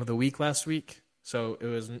mortgage game of the week last week. So it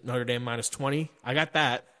was Notre Dame -20. I got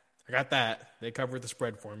that. They covered the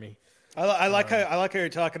spread for me. I like how you're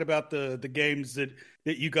talking about the games that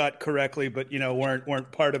you got correctly, but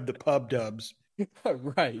weren't part of the pub dubs.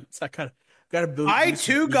 Right. So Got to build. I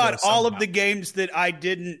too got all of the games that I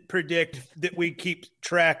didn't predict that we keep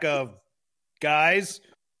track of, guys.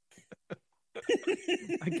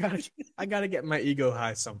 I gotta get my ego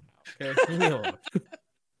high somehow. Okay, leave me alone.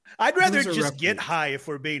 I'd rather just get high if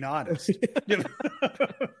we're being honest.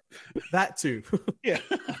 That too. Yeah.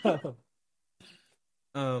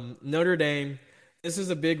 Notre Dame. This is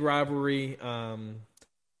a big rivalry. I'm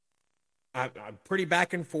pretty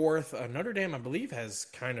back and forth. Notre Dame, I believe, has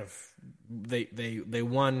kind of they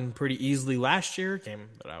won pretty easily last year. Game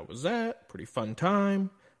that I was at, pretty fun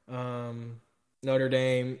time. Notre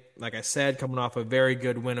Dame, like I said, coming off a very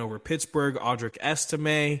good win over Pittsburgh. Audric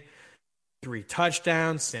Estime, 3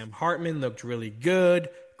 touchdowns. Sam Hartman looked really good.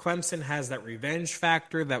 Clemson has that revenge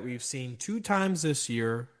factor that we've seen 2 times this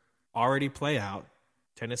year already play out.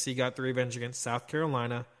 Tennessee got the revenge against South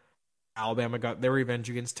Carolina. Alabama got their revenge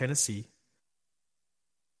against Tennessee.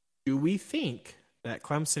 Do we think that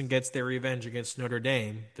Clemson gets their revenge against Notre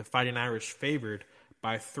Dame, the Fighting Irish favored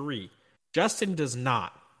by 3? Justin does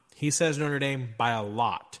not. He says Notre Dame by a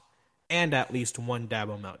lot and at least 1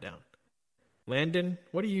 Dabo meltdown. Landon,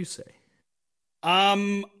 what do you say?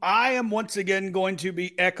 I am once again going to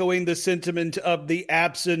be echoing the sentiment of the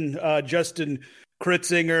absent Justin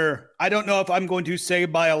Kritzinger. I don't know if I'm going to say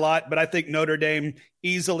by a lot, but I think Notre Dame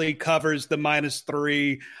easily covers the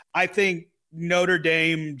 -3. I think Notre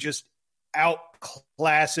Dame just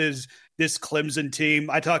outclasses this Clemson team.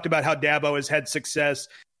 I talked about how Dabo has had success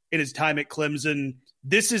in his time at Clemson.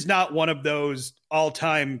 This is not one of those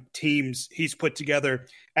all-time teams he's put together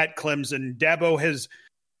at Clemson. Dabo has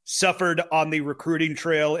suffered on the recruiting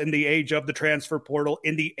trail in the age of the transfer portal,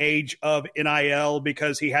 in the age of NIL,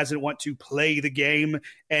 because he hasn't want to play the game,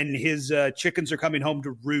 and his chickens are coming home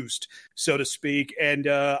to roost, so to speak. And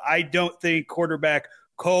I don't think quarterback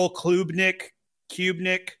Cole Klubnik,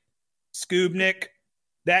 Skubnik,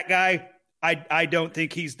 that guy, I don't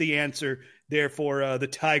think he's the answer there for the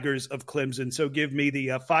Tigers of Clemson. So give me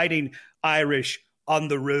the Fighting Irish on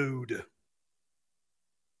the road.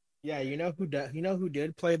 Yeah, you know who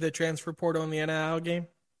did play the transfer portal in the NIL game?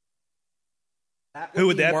 Who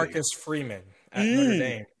would that be? Marcus Freeman at Notre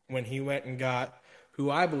Dame, when he went and got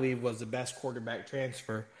who I believe was the best quarterback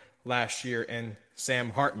transfer last year in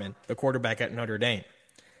Sam Hartman, the quarterback at Notre Dame.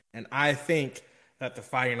 And I think that the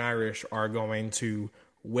Fighting Irish are going to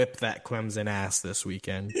whip that Clemson ass this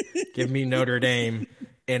weekend. Give me Notre Dame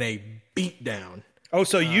in a beatdown. Oh,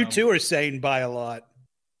 so you two are saying by a lot.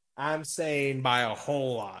 I'm saying by a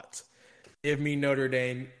whole lot. Give me Notre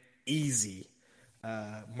Dame easy.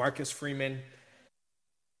 Marcus Freeman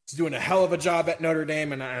is doing a hell of a job at Notre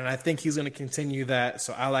Dame, and I think he's going to continue that.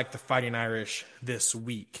 So I like the Fighting Irish this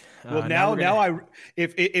week. Well,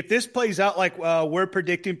 if this plays out like we're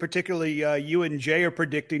predicting, particularly you and Jay are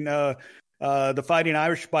predicting the Fighting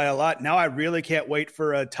Irish by a lot, now I really can't wait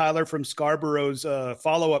for Tyler from Scarborough's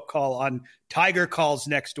follow-up call on Tiger Calls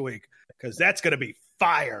next week, because that's going to be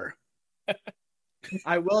fire.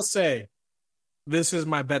 I will say, this is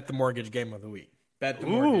my Bet the Mortgage game of the week. Bet the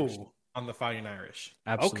Mortgage on the Fighting Irish.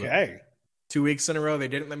 Absolutely. Okay. 2 weeks in a row. They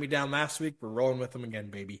didn't let me down last week. We're rolling with them again,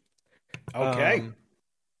 baby. Okay.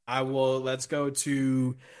 Let's go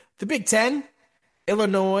to the Big Ten.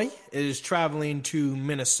 Illinois is traveling to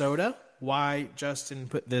Minnesota. Why Justin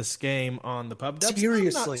put this game on the pub dubs?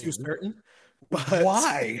 Seriously. I'm not too certain.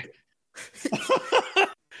 Why?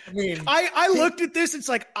 I mean, I looked at this. It's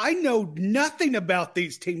like, I know nothing about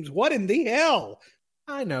these teams. What in the hell?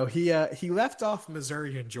 I know he left off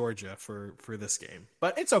Missouri and Georgia for this game,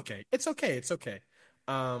 but it's okay. It's okay.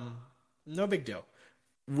 No big deal.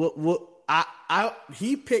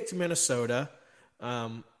 He picked Minnesota.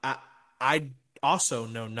 I also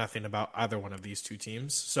know nothing about either one of these two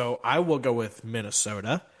teams, so I will go with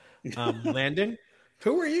Minnesota. Landon,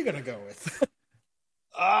 who are you gonna go with?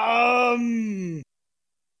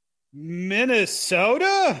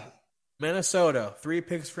 Minnesota? Minnesota. 3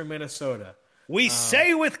 picks for Minnesota. We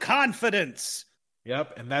say with confidence.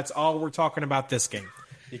 Yep, and that's all we're talking about this game.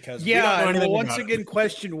 Because I will once again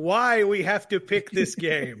question why we have to pick this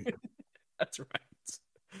game. That's right.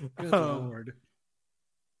 Good Lord.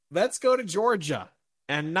 Let's go to Georgia,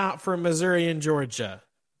 and not for Missouri and Georgia.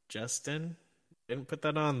 Justin didn't put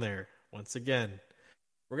that on there. Once again,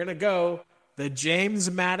 we're going to go the James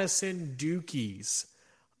Madison Dukies.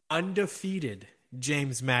 Undefeated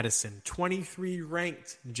James Madison, 23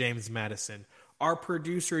 ranked James Madison, our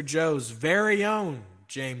producer Joe's very own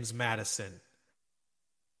James Madison.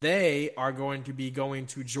 They are going to be going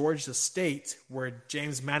to Georgia State, where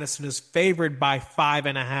James Madison is favored by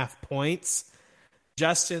 5.5 points.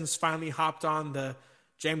 Justin's finally hopped on the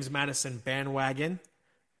James Madison bandwagon,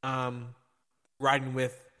 riding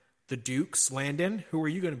with the Dukes. Landon, who are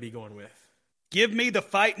you going to be going with? Give me the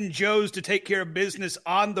Fightin' Joes to take care of business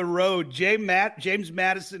on the road. James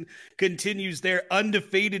Madison continues their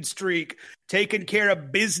undefeated streak, taking care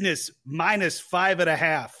of business,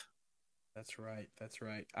 -5.5. That's right. That's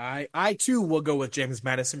right. I too will go with James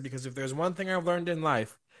Madison, because if there's one thing I've learned in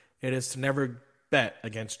life, it is to never bet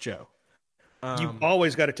against Joe. You've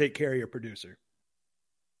always got to take care of your producer.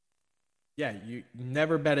 Yeah, you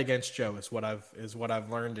never bet against Joe is what I've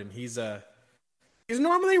learned, and he's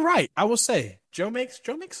normally right. I will say Joe makes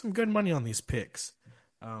some good money on these picks.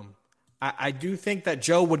 I do think that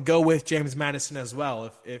Joe would go with James Madison as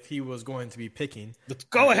well if he was going to be picking. Let's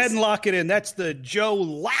go ahead and lock it in. That's the Joe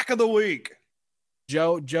Lack of the Week.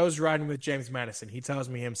 Joe's riding with James Madison. He tells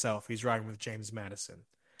me himself he's riding with James Madison.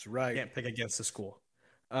 That's right. Can't pick against the school.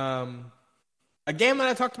 A game that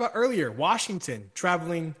I talked about earlier, Washington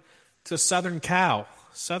traveling to Southern Cal.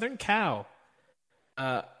 Southern Cal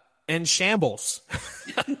in shambles.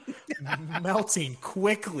 Melting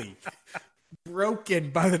quickly.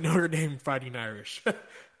 Broken by the Notre Dame Fighting Irish.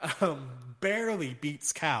 Barely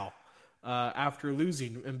beats Cal after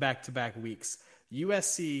losing in back-to-back weeks.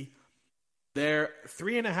 USC, they're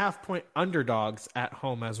 3.5-point underdogs at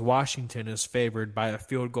home as Washington is favored by a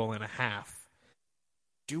field goal and a half.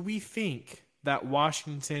 Do we think that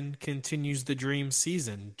Washington continues the dream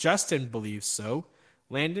season? Justin believes so.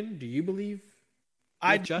 Landon, do you believe?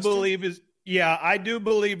 I do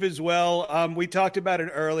believe as well. We talked about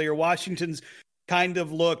it earlier. Washington's kind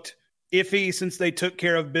of looked iffy since they took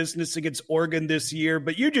care of business against Oregon this year,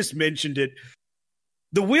 but you just mentioned it.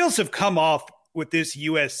 The wheels have come off with this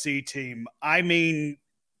USC team. I mean,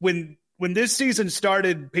 when this season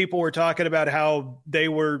started, people were talking about how they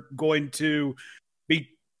were going to be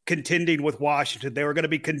contending with Washington. They were going to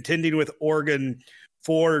be contending with Oregon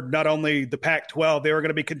for not only the Pac-12, they were going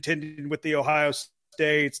to be contending with the Ohio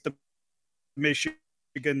States, the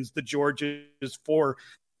Michigans, the Georgias for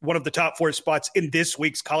one of the top 4 spots in this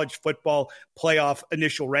week's college football playoff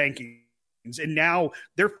initial rankings. And now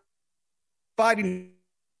they're fighting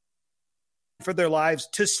for their lives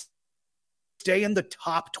to stay in the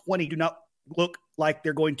top 20. Do not look like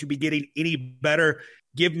they're going to be getting any better.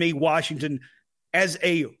 Give me Washington as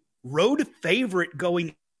a road favorite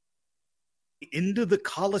going into the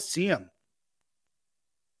Coliseum.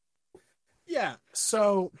 Yeah,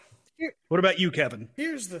 so what about you, Kevin?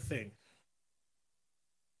 Here's the thing.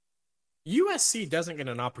 USC doesn't get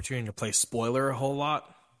an opportunity to play spoiler a whole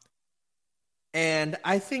lot. And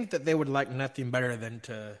I think that they would like nothing better than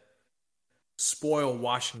to spoil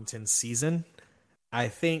Washington's season. I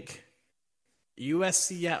think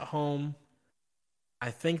USC at home,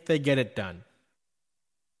 I think they get it done.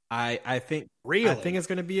 I think it's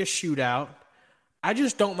going to be a shootout. I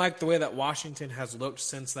just don't like the way that Washington has looked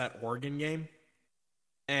since that Oregon game.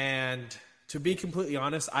 And to be completely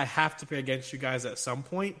honest, I have to play against you guys at some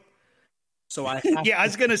point. So I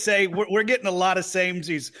was going to say, we're getting a lot of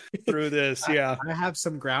samesies through this. Yeah. I have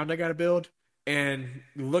some ground I got to build. And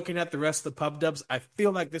looking at the rest of the pub dubs, I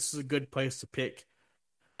feel like this is a good place to pick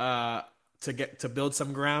to build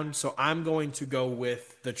some ground. So I'm going to go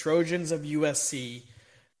with the Trojans of USC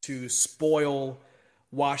to spoil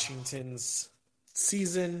Washington's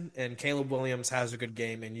season, and Caleb Williams has a good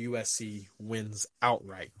game, and USC wins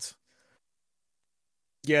outright.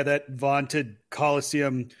 Yeah, that vaunted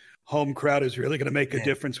Coliseum home crowd is really going to make a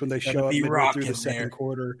difference when they show up midway through the second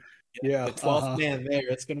quarter. Yeah, the 12th man there,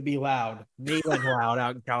 it's going to be loud. Neyland loud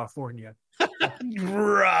out in California.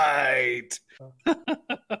 Right.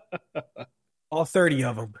 All 30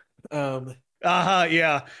 of them.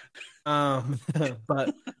 Yeah.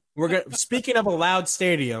 But speaking of a loud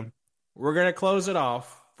stadium, we're going to close it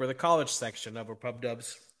off for the college section of our Pub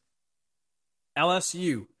Dubs.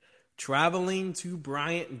 LSU traveling to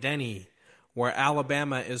Bryant-Denny, where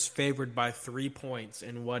Alabama is favored by 3 points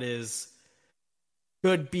in what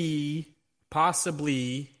could be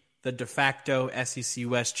possibly the de facto SEC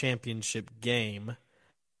West championship game.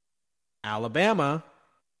 Alabama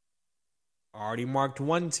already marked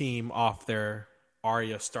one team off their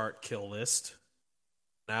Aria start kill list.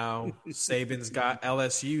 Now Saban's got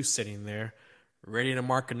LSU sitting there, ready to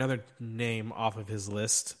mark another name off of his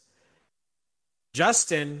list.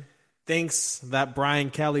 Justin thinks that Brian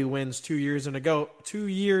Kelly wins 2 years in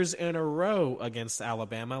a row against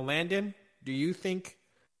Alabama. Landon, do you think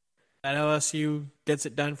that LSU gets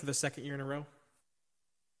it done for the second year in a row?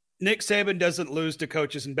 Nick Saban doesn't lose to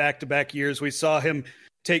coaches in back-to-back years. We saw him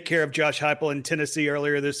take care of Josh Heupel in Tennessee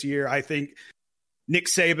earlier this year. I think Nick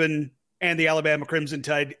Saban and the Alabama Crimson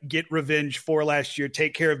Tide get revenge for last year,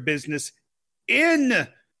 take care of business in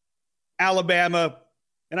Alabama.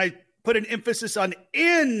 And I put an emphasis on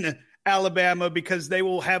in Alabama because they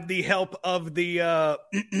will have the help of the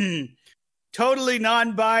totally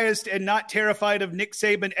non-biased and not terrified of Nick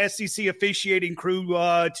Saban SEC officiating crew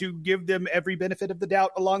to give them every benefit of the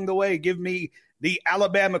doubt along the way. Give me the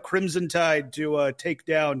Alabama Crimson Tide to take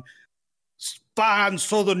down fine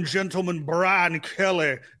Southern gentleman Brian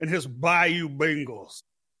Kelly and his Bayou Bengals.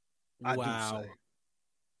 Wow.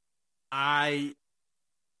 I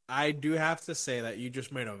do have to say that you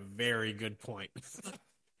just made a very good point.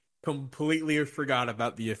 Completely forgot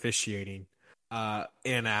about the officiating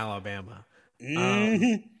in Alabama.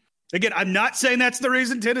 Again, I'm not saying that's the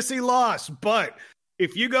reason Tennessee lost, but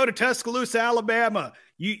if you go to Tuscaloosa, Alabama,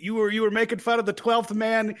 you were making fun of the 12th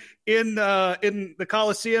man in the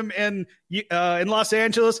Coliseum in Los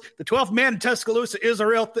Angeles. The 12th man in Tuscaloosa is a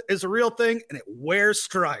real thing, and it wears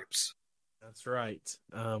stripes. That's right.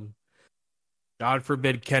 God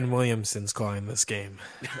forbid Ken Williamson's calling this game.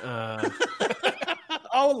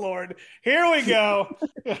 Oh Lord, here we go.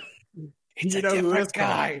 He's a different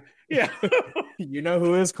guy. Yeah. You know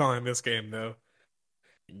who is calling this game though?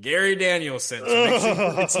 Gary Danielson. So make sure you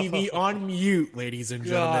put the TV on mute, ladies and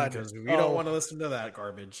gentlemen, because we don't want to listen to that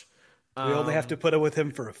garbage. We only have to put up with him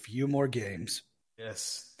for a few more games.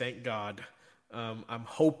 Yes, thank God. I'm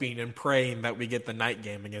hoping and praying that we get the night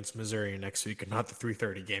game against Missouri next week and not the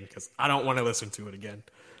 3:30 game because I don't want to listen to it again.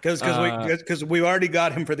 Because we already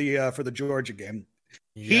got him for the Georgia game.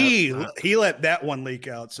 Yep. He let that one leak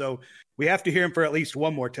out, so we have to hear him for at least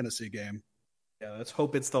one more Tennessee game. Yeah, let's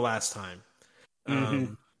hope it's the last time.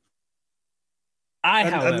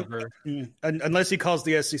 Unless he calls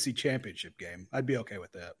the SEC championship game, I'd be okay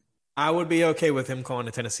with that. I would be okay with him calling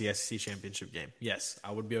the Tennessee SEC championship game. Yes,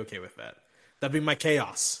 I would be okay with that. That'd be my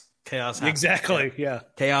chaos. Chaos happens. Exactly. Yeah.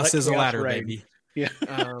 Chaos is a ladder, baby. Yeah.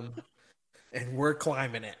 And we're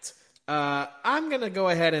climbing it. I'm going to go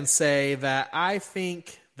ahead and say that I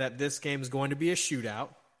think that this game is going to be a shootout.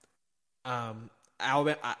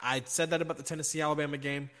 Alabama, I said that about the Tennessee-Alabama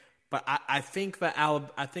game, but I think that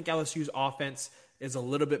LSU's offense is a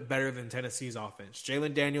little bit better than Tennessee's offense.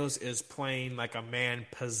 Jalen Daniels is playing like a man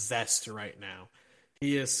possessed right now.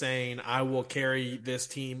 He is saying, I will carry this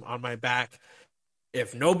team on my back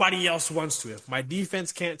if nobody else wants to. If my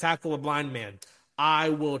defense can't tackle a blind man, I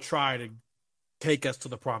will try to take us to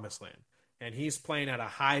the promised land. And he's playing at a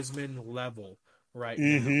Heisman level right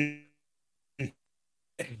now.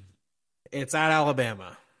 It's at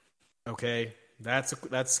Alabama. Okay? That's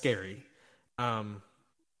scary.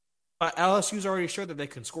 But LSU's already showed that they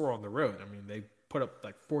can score on the road. I mean, they put up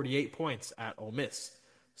like 48 points at Ole Miss.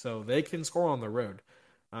 So they can score on the road.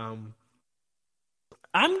 I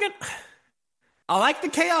like the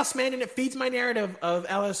chaos, man, and it feeds my narrative of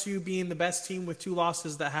LSU being the best team with 2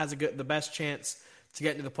 losses that has the best chance to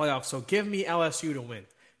get into the playoffs. So give me LSU to win.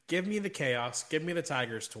 Give me the chaos. Give me the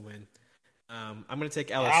Tigers to win. I'm going to take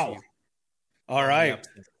LSU. Wow. All right.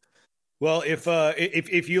 Well,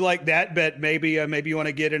 if you like that bet, maybe you want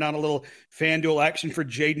to get in on a little FanDuel action for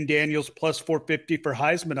Jaden Daniels plus 450 for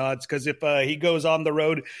Heisman odds. Because if he goes on the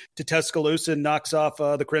road to Tuscaloosa and knocks off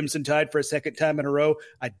the Crimson Tide for a second time in a row,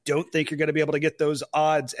 I don't think you're going to be able to get those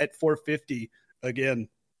odds at 450 again.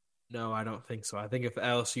 No, I don't think so. I think if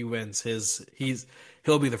LSU wins,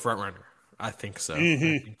 he'll be the front runner. I think so. Mm-hmm.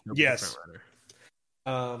 I think he'll be yes. the front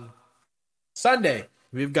runner. Sunday,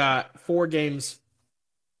 we've got 4 games.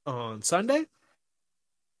 On Sunday,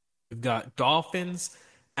 we've got Dolphins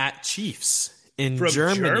at Chiefs from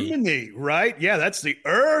Germany. Right? Yeah, that's the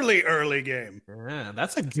early game. Yeah,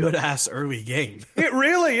 that's a good-ass early game. It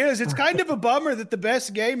really is. It's kind of a bummer that the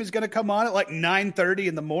best game is going to come on at like 9:30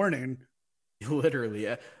 in the morning.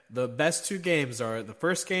 Literally. The best 2 games are the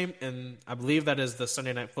first game, and I believe that is the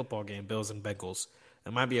Sunday Night Football game, Bills and Bengals.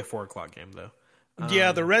 It might be a 4 o'clock game, though.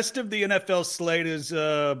 Yeah, the rest of the NFL slate is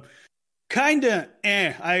kind of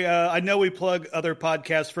I know we plug other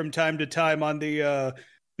podcasts from time to time on the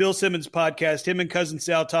Bill Simmons podcast. Him and Cousin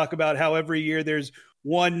Sal talk about how every year there's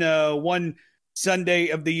one Sunday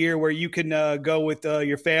of the year where you can go with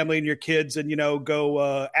your family and your kids and,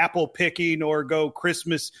 go apple picking or go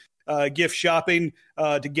Christmas gift shopping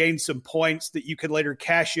to gain some points that you can later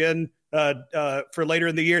cash in for later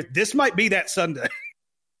in the year. This might be that Sunday.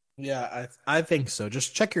 Yeah, I think so.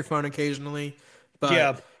 Just check your phone occasionally. But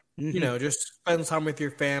yeah. Just spend time with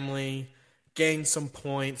your family, gain some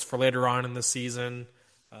points for later on in the season,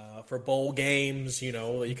 for bowl games, you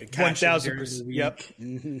could cash 1,000%. Yep.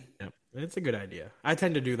 Mm-hmm. Yep. It's a good idea. I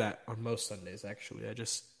tend to do that on most Sundays, actually. I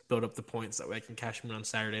just build up the points. That way I can cash them in on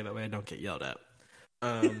Saturday. That way I don't get yelled at.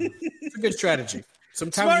 It's a good strategy.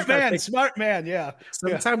 Smart man. Yeah.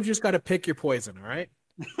 Sometimes you just got to pick your poison, all right?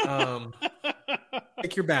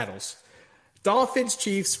 Pick your battles. Dolphins,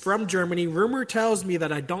 Chiefs from Germany. Rumor tells me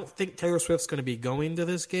that I don't think Taylor Swift's going to be going to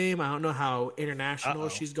this game. I don't know how international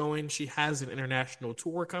she's going. She has an international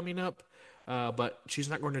tour coming up, but she's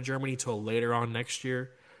not going to Germany till later on next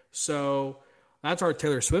year. So that's our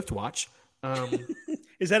Taylor Swift watch.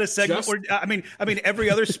 Is that a segment? I mean,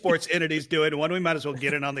 every other sports entity's doing one. We might as well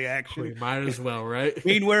get in on the action. We might as well, right?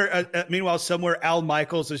 Meanwhile, somewhere Al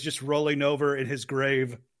Michaels is just rolling over in his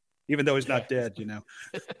grave, even though he's not dead.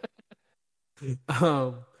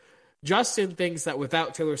 Justin thinks that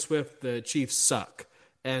without Taylor Swift, the Chiefs suck,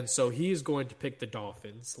 and so he's going to pick the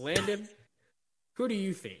Dolphins. Landon, who do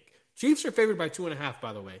you think? Chiefs are favored by 2.5.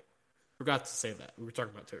 By the way, forgot to say that we were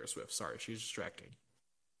talking about Taylor Swift. Sorry, she's distracting.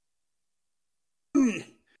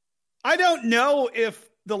 I don't know if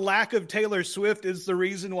the lack of Taylor Swift is the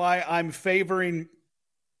reason why I'm favoring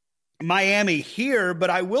Miami here,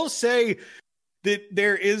 but I will say that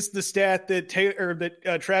there is the stat that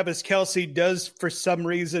Travis Kelce does, for some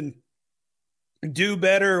reason, do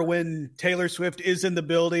better when Taylor Swift is in the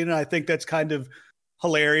building, and I think that's kind of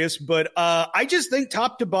hilarious. But I just think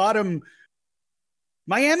top to bottom,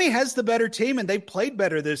 Miami has the better team, and they've played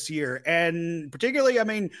better this year. And particularly,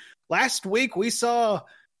 last week we saw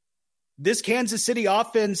this Kansas City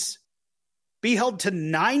offense be held to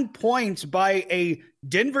 9 points by a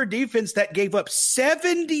Denver defense that gave up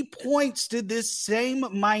 70 points to this same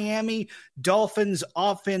Miami Dolphins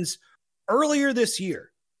offense earlier this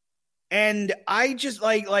year. And I just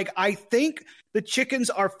I think the chickens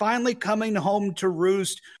are finally coming home to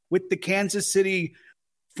roost with the Kansas City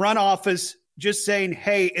front office just saying,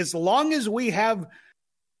 hey, as long as we have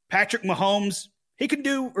Patrick Mahomes, he can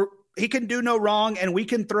do no wrong, and we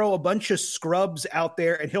can throw a bunch of scrubs out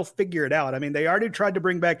there and he'll figure it out. They already tried to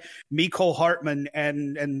bring back Mecole Hardman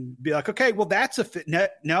and be like, okay, well, that's a fit.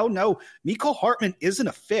 No, Mecole Hardman isn't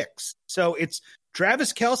a fix. So it's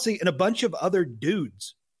Travis Kelce and a bunch of other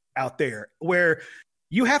dudes out there where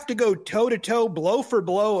you have to go toe to toe, blow for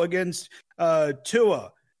blow against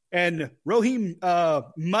Tua and Raheem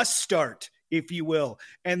Mostert, if you will.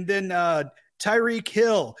 And then Tyreek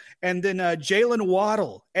Hill, and then Jalen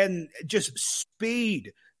Waddle, and just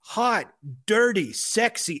speed, hot, dirty,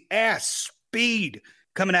 sexy ass speed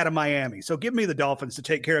coming out of Miami. So give me the Dolphins to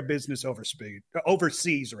take care of business over speed.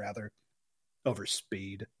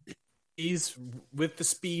 He's with the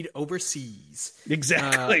speed overseas.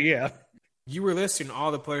 Exactly, yeah. You were listing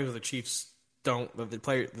all the players of the Chiefs the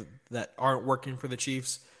players that aren't working for the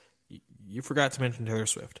Chiefs. You forgot to mention Taylor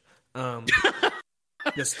Swift.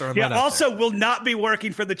 Just throwing that out also there. Will not be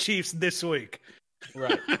working for the Chiefs this week.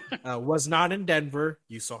 Right. Was not in Denver.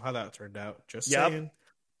 You saw how that turned out. Just saying.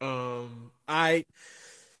 I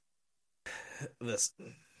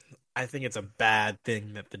think it's a bad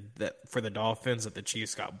thing that for the Dolphins that the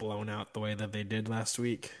Chiefs got blown out the way that they did last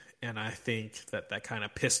week. And I think that kind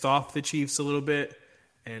of pissed off the Chiefs a little bit.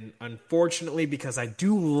 And unfortunately, because I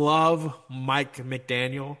do love Mike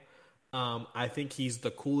McDaniel, I think he's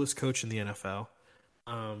the coolest coach in the NFL.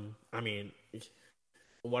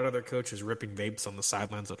 What other coach is ripping vapes on the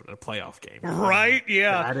sidelines of a playoff game? Right?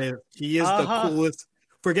 Yeah. He is the coolest.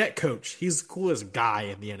 Forget coach. He's the coolest guy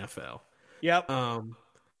in the NFL. Yep.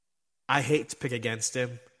 I hate to pick against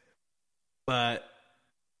him, but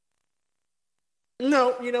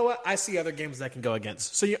no, you know what? I see other games that I can go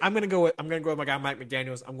against. So I'm going to go with my guy Mike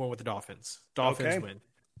McDaniels. I'm going with the Dolphins. Dolphins win.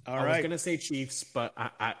 All I right. was going to say Chiefs, but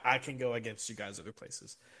I can go against you guys other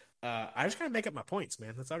places. I just got to make up my points,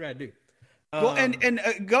 man. That's all I got to do. Well,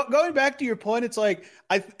 going back to your point, it's like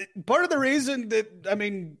part of the reason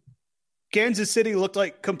that Kansas City looked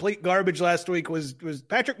like complete garbage last week was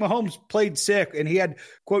Patrick Mahomes played sick and he had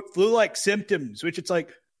quote flu-like symptoms, which it's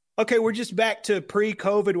like, okay, we're just back to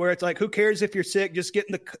pre-COVID where it's like, who cares if you're sick? Just get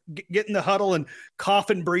in the huddle and cough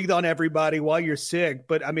and breathe on everybody while you're sick.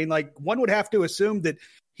 But one would have to assume that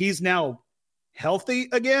he's now healthy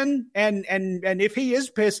again, and if he is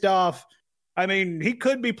pissed off, he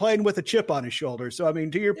could be playing with a chip on his shoulder. So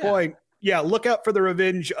to your point, look out for the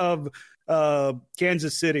revenge of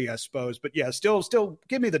Kansas City, I suppose. But still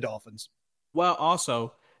give me the Dolphins. Well,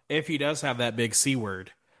 also, if he does have that big C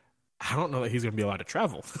word, I don't know that he's going to be allowed to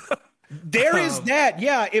travel. There is that.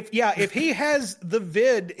 If he has the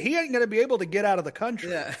vid, he ain't going to be able to get out of the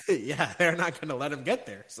country. Yeah, they're not going to let him get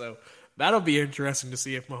there. So that'll be interesting to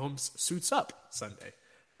see if Mahomes suits up Sunday.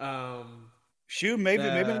 Maybe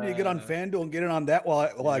I need to get on FanDuel and get it on that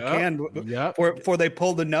while I can before they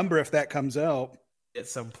pull the number if that comes out. Get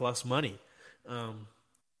some plus money.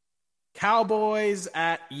 Cowboys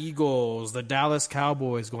at Eagles. The Dallas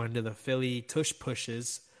Cowboys going to the Philly tush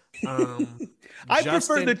pushes. I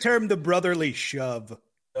prefer the term the brotherly shove.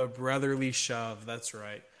 The brotherly shove. That's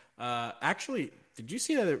right. Actually, did you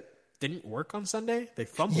see that it didn't work on Sunday? They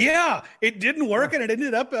fumbled. Yeah, it didn't work, and it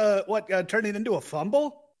ended up turning into a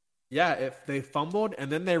fumble. Yeah, if they fumbled,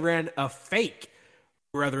 and then they ran a fake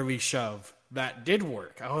brotherly shove that did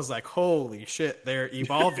work. I was like, holy shit, they're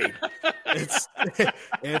evolving.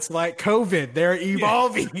 it's like COVID. They're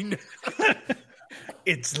evolving.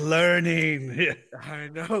 It's learning. I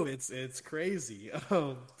know, it's crazy.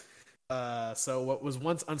 So what was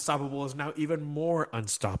once unstoppable is now even more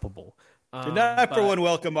unstoppable. And I, for one,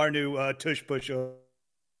 welcome our new tush push.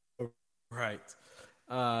 Right.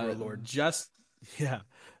 Lord.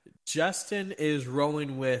 Justin is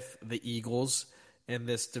rolling with the Eagles in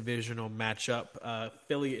this divisional matchup.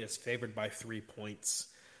 Philly is favored by 3 points.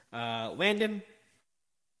 Landon,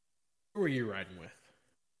 who are you riding with?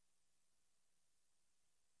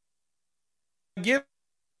 Give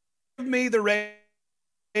me the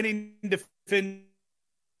reigning defending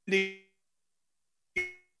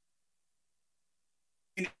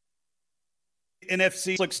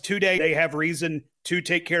NFC looks today. They have reason to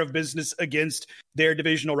take care of business against their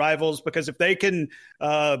divisional rivals, because if they can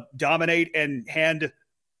dominate and hand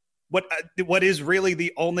what is really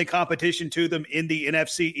the only competition to them in the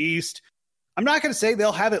NFC East, I'm not going to say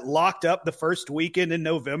they'll have it locked up the first weekend in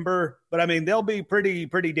November, but I mean, they'll be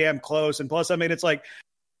pretty damn close. And plus, I mean, it's like,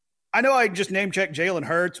 I know I just name checked Jalen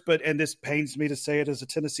Hurts, and this pains me to say it as a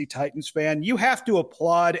Tennessee Titans fan, you have to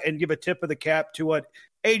applaud and give a tip of the cap to what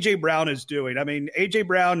A.J. Brown is doing. I mean, A.J.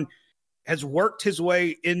 Brown has worked his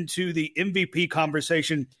way into the MVP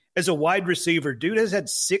conversation as a wide receiver. Dude has had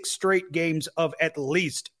 6 straight games of at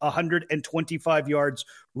least 125 yards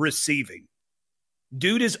receiving.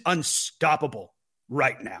 Dude is unstoppable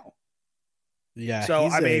right now. Yeah. So,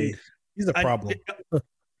 he's a problem.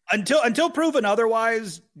 Until proven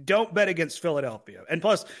otherwise, don't bet against Philadelphia. And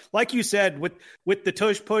plus, like you said, with the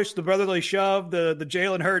tush push, the brotherly shove, the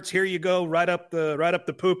Jalen Hurts, here you go, right up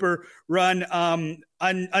the pooper run.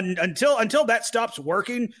 Until that stops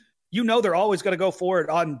working, you know they're always going to go for it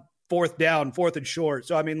on 4th down, 4th and short.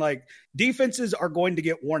 So I mean, like, defenses are going to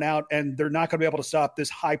get worn out, and they're not going to be able to stop this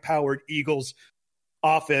high-powered Eagles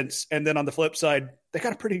offense. And then on the flip side, they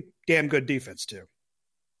got a pretty damn good defense too.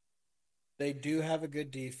 They do have a good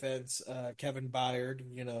defense. Kevin Byard,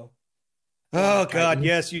 you know. Oh God,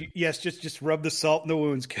 yes, just rub the salt in the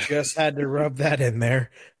wounds. Just had to rub that in there.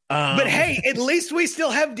 But hey, at least we still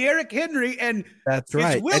have Derrick Henry, and that's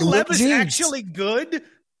right. Is Will Levis actually good?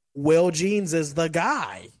 Will Jeans is the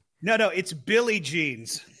guy. No, it's Billy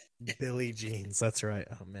Jeans. Billy Jeans, that's right.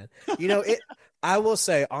 Oh man, you know it. I will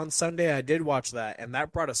say on Sunday I did watch that, and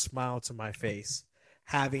that brought a smile to my face.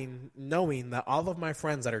 Knowing that all of my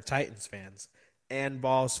friends that are Titans fans and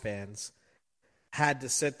Balls fans had to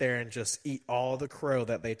sit there and just eat all the crow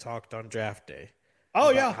that they talked on draft day. Oh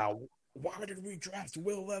yeah. Why did we draft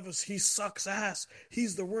Will Levis? He sucks ass.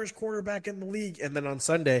 He's the worst quarterback in the league. And then on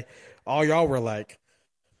Sunday, all y'all were like,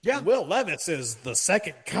 yeah, Will Levis is the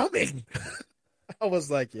second coming. I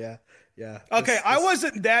was like, yeah. Okay, I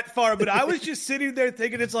wasn't that far, but I was just sitting there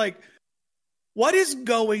thinking, it's like, what is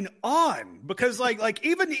going on? Because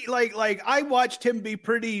even I watched him be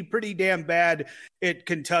pretty damn bad at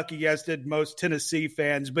Kentucky, as did most Tennessee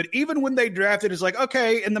fans. But even when they drafted, it's like,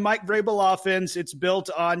 okay, in the Mike Vrabel offense, it's built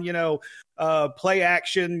on, play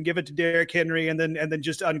action, give it to Derrick Henry, and then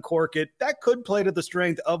just uncork it. That could play to the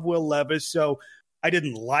strength of Will Levis. So I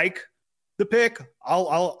didn't like the pick.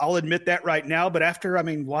 I'll admit that right now. But after,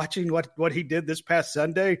 watching what he did this past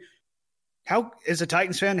Sunday, how, as a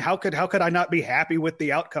Titans fan, how could I not be happy with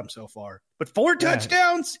the outcome so far? But 4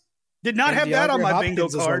 touchdowns, did not have that on my bingo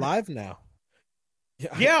card. Is alive now.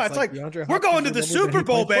 Yeah, it's like we're going to the Super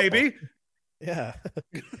Bowl, baby. Yeah.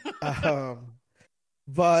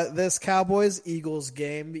 But this Cowboys-Eagles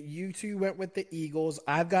game, you two went with the Eagles.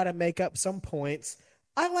 I've got to make up some points.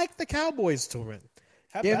 I like the Cowboys to win.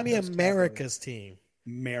 Give me America's team.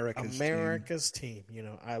 America's team.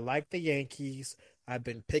 I like the Yankees. I've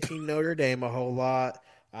been picking Notre Dame a whole lot.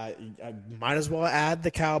 I might as well add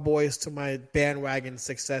the Cowboys to my bandwagon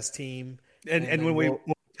success team. And when we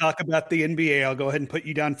talk about the NBA, I'll go ahead and put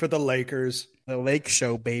you down for the Lakers. The Lake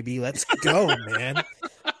Show, baby. Let's go, man.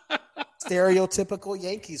 Stereotypical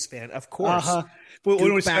Yankees fan, of course. Uh-huh.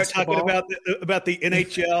 When we start talking about the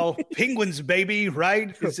NHL, Penguins, baby,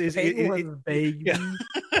 right? Penguins, baby. Yeah.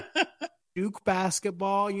 Duke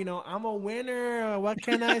basketball, I'm a winner. What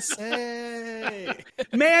can I say?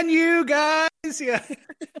 Man, you guys. Yeah.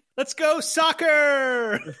 Let's go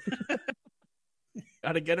soccer.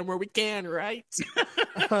 Got to get them where we can, right?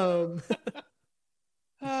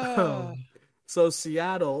 So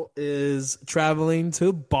Seattle is traveling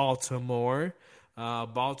to Baltimore.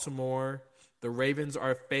 Baltimore, the Ravens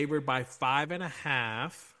are favored by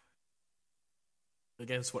 5.5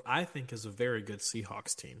 against what I think is a very good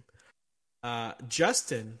Seahawks team.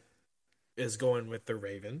 Justin is going with the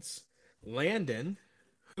Ravens. Landon,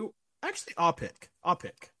 who actually I'll pick.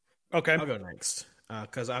 Okay. I'll go next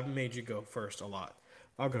because I've made you go first a lot.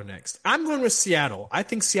 I'll go next. I'm going with Seattle. I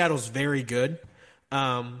think Seattle's very good.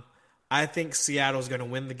 I think Seattle's going to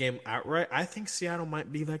win the game outright. I think Seattle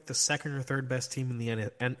might be like the second or third best team in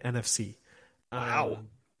the NFC. Wow.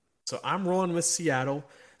 So I'm rolling with Seattle.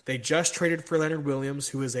 They just traded for Leonard Williams,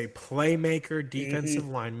 who is a playmaker defensive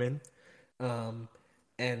lineman.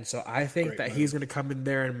 And so I think that he's going to come in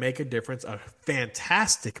there and make a difference. A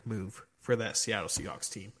fantastic move for that Seattle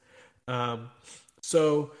Seahawks team.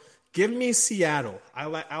 So give me Seattle. I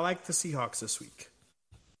like the Seahawks this week.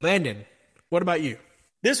 Landon, what about you?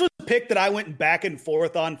 This was a pick that I went back and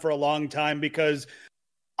forth on for a long time because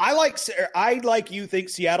I like you think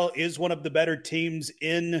Seattle is one of the better teams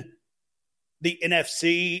in the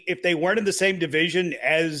NFC. If they weren't in the same division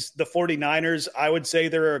as the 49ers, I would say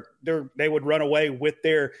they would run away with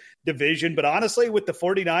their division. But honestly, with the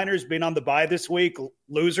 49ers being on the bye this week,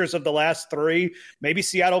 losers of the last 3, maybe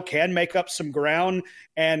Seattle can make up some ground.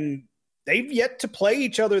 And they've yet to play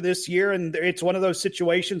each other this year. And it's one of those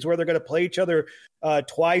situations where they're going to play each other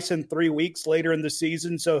twice in 3 weeks later in the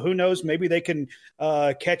season. So who knows, maybe they can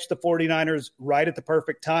catch the 49ers right at the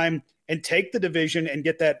perfect time and take the division and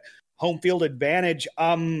get that home field advantage.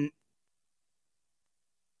 But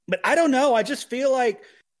I don't know. I just feel like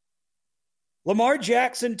Lamar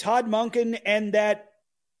Jackson, Todd Monken, and that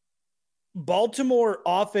Baltimore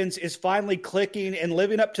offense is finally clicking and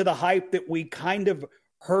living up to the hype that we kind of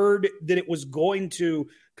heard that it was going to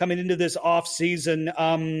coming into this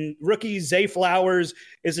offseason. Rookie Zay Flowers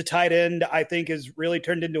is a tight end, I think has really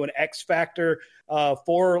turned into an X factor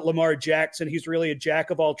for Lamar Jackson. He's really a jack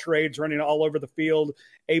of all trades, running all over the field,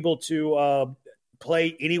 able to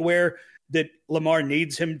play anywhere that Lamar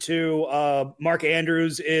needs him to. Mark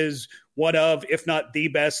Andrews is one of, if not the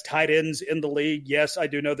best tight ends in the league. Yes, I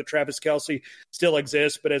do know that Travis Kelce still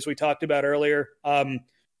exists, but as we talked about earlier,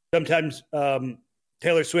 sometimes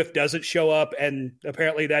Taylor Swift doesn't show up, and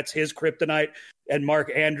apparently that's his kryptonite, and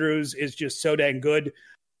Mark Andrews is just so dang good.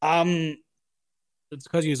 It's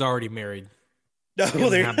because he's already married. No,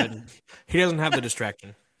 he doesn't have the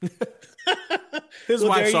distraction. His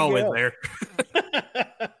wife's always there.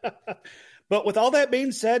 But with all that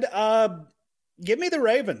being said, give me the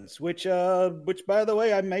Ravens, which by the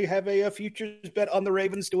way, I may have a futures bet on the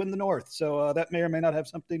Ravens to win the North. So that may or may not have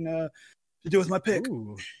something to do with my pick.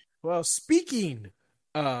 Ooh. Well, speaking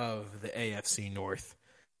of the AFC North,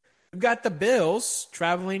 we've got the Bills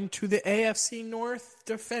traveling to the AFC North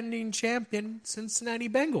defending champion Cincinnati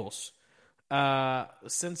Bengals.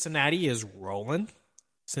 Cincinnati is rolling.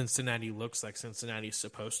 Cincinnati looks like Cincinnati's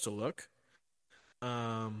supposed to look.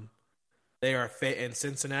 They are and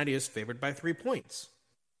Cincinnati is favored by 3 points.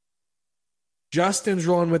 Justin's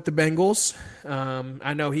rolling with the Bengals.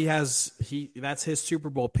 I know that's his Super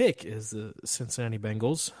Bowl pick is the Cincinnati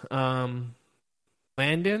Bengals.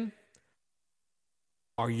 Landon,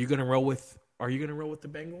 are you gonna roll with the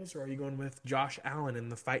Bengals, or are you going with Josh Allen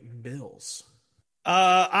and the Fighting Bills?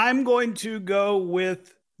 I'm going to go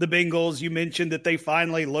with the Bengals. You mentioned that they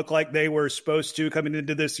finally look like they were supposed to coming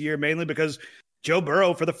into this year, mainly because Joe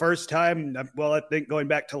Burrow, for the first time, well, I think going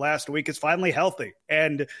back to last week, is finally healthy.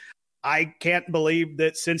 And I can't believe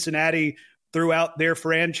that Cincinnati threw out their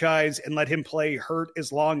franchise and let him play hurt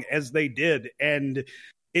as long as they did. And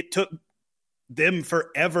it took them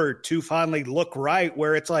forever to finally look right,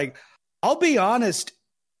 where it's like, I'll be honest,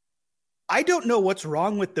 I don't know what's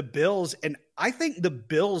wrong with the Bills, and I think the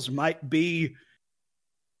Bills might be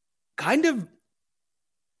kind of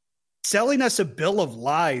selling us a bill of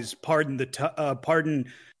lies. Pardon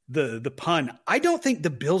the pun. I don't think the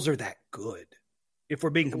Bills are that good, if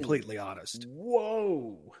we're being completely honest.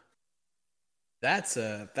 Whoa, that's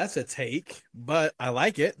a take, but I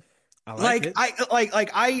like it. I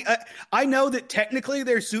know that technically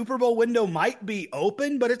their Super Bowl window might be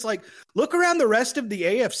open, but it's like, look around the rest of the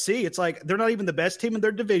AFC. It's like they're not even the best team in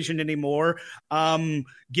their division anymore.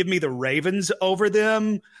 Give me the Ravens over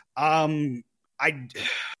them.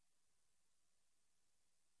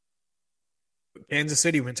 Kansas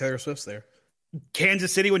City when Taylor Swift's there.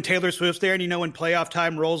 Kansas City when Taylor Swift's there, and when playoff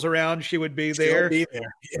time rolls around, she would be there. She'll be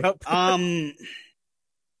there. Yep.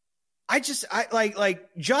 I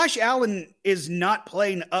Josh Allen is not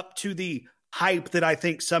playing up to the hype that I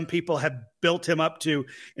think some people have built him up to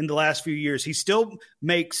in the last few years. He still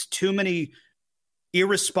makes too many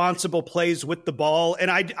irresponsible plays with the ball. And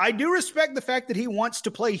I do respect the fact that he wants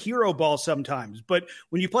to play hero ball sometimes. But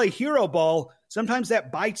when you play hero ball, sometimes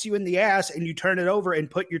that bites you in the ass and you turn it over and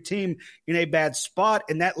put your team in a bad spot.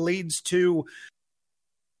 And that leads to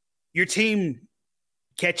your team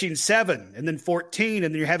catching 7 and then 14,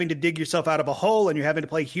 and then you're having to dig yourself out of a hole and you're having to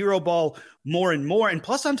play hero ball more and more. And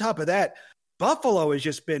plus on top of that, Buffalo has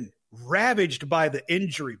just been ravaged by the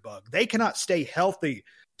injury bug. They cannot stay healthy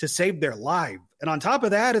to save their life. And on top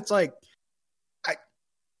of that, it's like,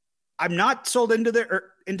 I'm not sold into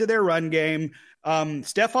their run game.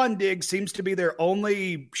 Stephon Diggs seems to be their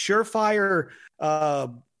only surefire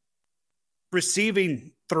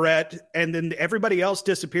receiving threat, and then everybody else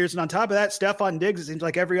disappears. And on top of that, Stephon Diggs, it seems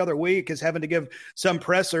like every other week, is having to give some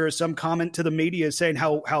presser or some comment to the media saying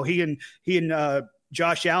how he and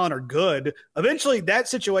Josh Allen are good. Eventually, that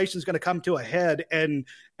situation is going to come to a head, and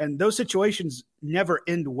those situations never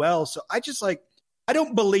end well. So I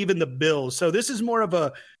don't believe in the Bills. So this is more of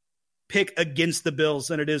a pick against the Bills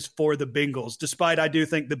than it is for the Bengals, despite I do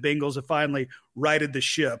think the Bengals have finally righted the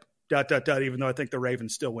ship, ... even though I think the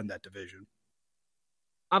Ravens still win that division.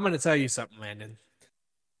 I'm going to tell you something, Landon.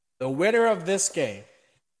 The winner of this game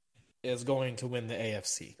is going to win the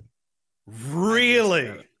AFC.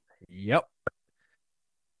 Really? Yep.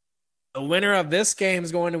 The winner of this game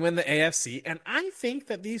is going to win the AFC, and I think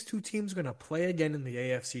that these two teams are going to play again in the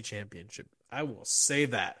AFC Championship. I will say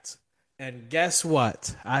that. And guess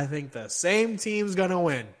what? I think the same team's going to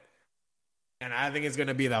win. And I think it's going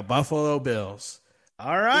to be the Buffalo Bills.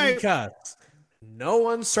 All right. Because no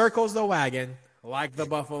one circles the wagon like the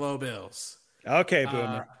Buffalo Bills. Okay,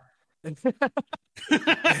 Boomer.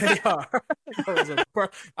 They are.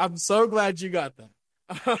 I'm so glad you got that.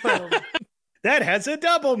 That has a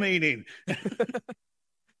double meaning.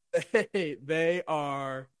 They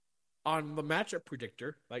are on the matchup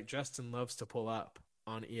predictor, like Justin loves to pull up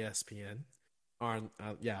on ESPN. On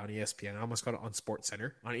ESPN. I almost got it on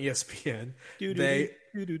SportsCenter. On ESPN.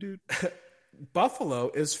 Buffalo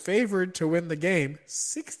is favored to win the game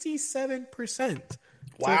 67%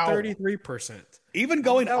 to 33%. Even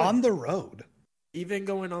going on the road. Even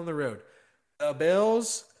going on the road. The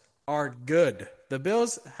Bills are good. The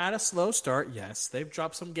Bills had a slow start, yes. They've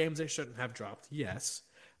dropped some games they shouldn't have dropped, yes.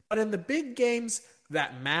 But in the big games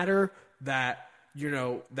that matter, that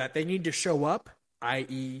they need to show up,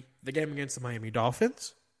 i.e. the game against the Miami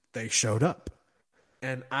Dolphins, they showed up.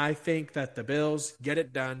 And I think that the Bills get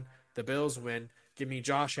it done. The Bills win. Give me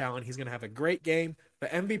Josh Allen. He's going to have a great game. The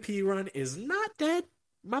MVP run is not dead.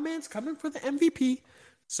 My man's coming for the MVP.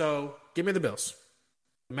 So give me the Bills.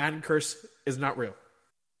 The Madden curse is not real.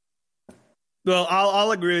 Well,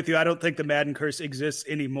 I'll agree with you. I don't think the Madden curse exists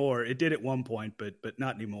anymore. It did at one point, but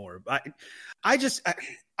not anymore. I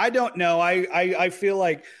don't know. I feel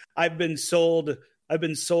like I've been sold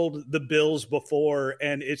the Bills before,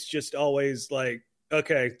 and it's just always like,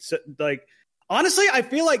 okay, so like, honestly, I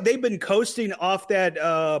feel like they've been coasting off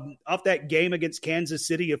that game against Kansas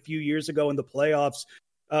City a few years ago in the playoffs,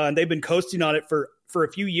 and they've been coasting on it for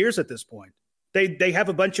a few years at this point. They have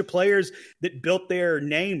a bunch of players that built their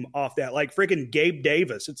name off that, like freaking Gabe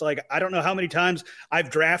Davis. It's like, I don't know how many times I've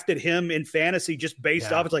drafted him in fantasy just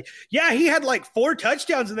based off. It's like, yeah, he had like 4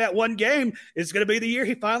 touchdowns in that one game. It's going to be the year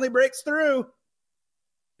he finally breaks through.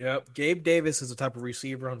 Yep. Gabe Davis is the type of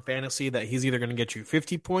receiver on fantasy that he's either going to get you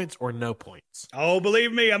 50 points or no points. Oh,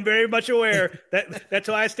 believe me, I'm very much aware. That's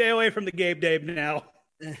why I stay away from the Gabe Dave now.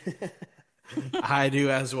 I do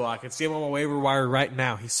as well. I can see him on my waiver wire right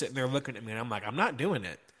now. He's sitting there looking at me, and I'm like, I'm not doing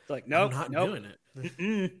it. It's like, nope, I'm not doing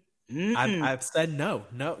it. I've said no.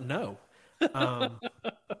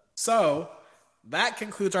 So that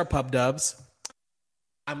concludes our pub dubs.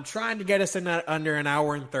 I'm trying to get us in under an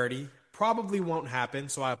hour and 30. Probably won't happen,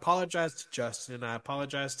 so I apologize to Justin, and I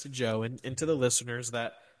apologize to Joe, and to the listeners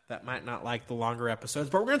that might not like the longer episodes.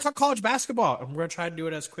 But we're going to talk college basketball, and we're going to try to do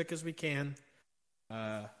it as quick as we can.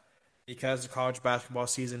 Because the college basketball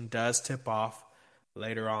season does tip off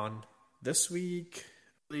later on this week, I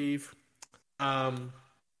believe.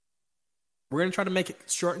 We're going to try to make it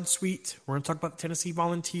short and sweet. We're going to talk about the Tennessee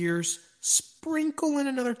Volunteers, sprinkle in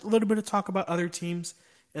a little bit of talk about other teams,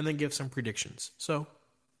 and then give some predictions. So,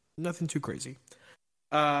 nothing too crazy.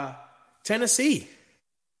 Tennessee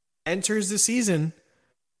enters the season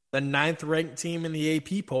the 9th-ranked team in the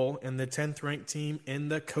AP poll and the 10th-ranked team in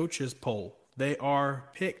the coaches poll. They are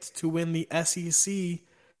picked to win the SEC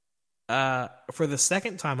for the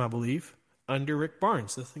second time, I believe, under Rick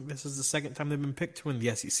Barnes. I think this is the second time they've been picked to win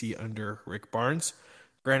the SEC under Rick Barnes.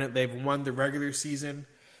 Granted, they've won the regular season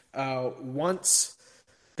once.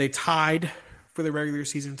 They tied for the regular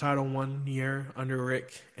season title one year under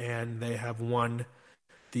Rick, and they have won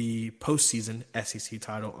the postseason SEC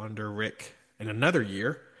title under Rick in another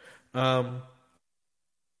year.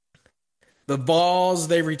 The Vols,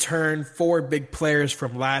 they returned 4 big players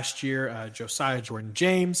from last year. Josiah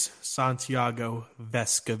Jordan-James, Santiago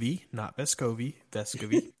Vescovi, not Vescovi,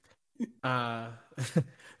 Vescovi.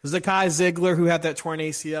 Zakai Ziegler, who had that torn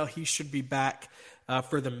ACL, he should be back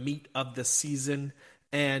for the meat of the season.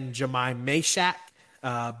 And Jemai Meshack,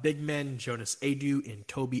 big men Jonas Adu and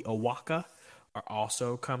Toby Owaka are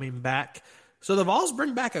also coming back. So the Vols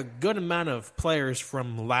bring back a good amount of players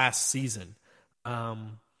from last season.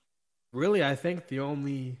 Really, I think the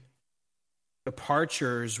only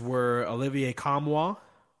departures were Olivier Comwa,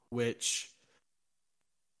 which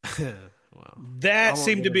well, that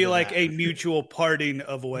seemed to be like a mutual parting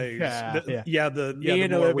of ways. Me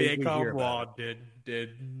and Olivier Comwa did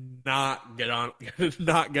not get along.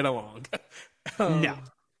 No.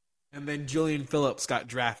 And then Julian Phillips got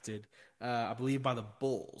drafted, I believe by the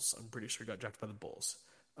Bulls. I'm pretty sure he got drafted by the Bulls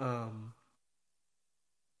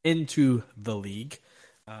into the league.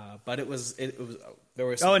 But it was there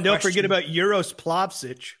was. Oh, and don't forget about Uros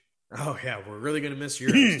Plavsic. Oh yeah, we're really gonna miss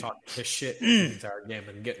Euros talking his shit the entire game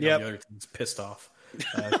and getting all the other teams pissed off.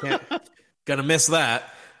 Gonna miss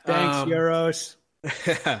that. Thanks, Euros.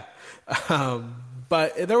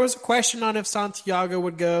 But there was a question on if Santiago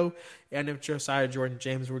would go and if Josiah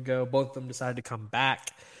Jordan-James would go. Both of them decided to come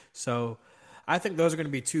back. So I think those are going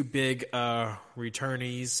to be 2 big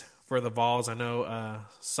returnees for the Vols. I know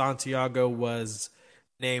Santiago was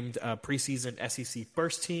named preseason SEC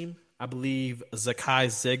first team. I believe Zakai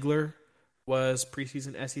Ziegler was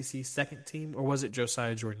preseason SEC second team, or was it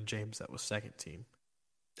Josiah Jordan-James that was second team?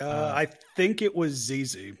 I think it was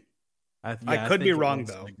ZZ. I could be wrong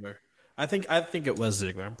though. Ziegler. I think it was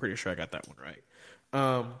Ziegler. I'm pretty sure I got that one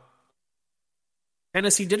right.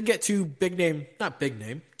 Tennessee did get 2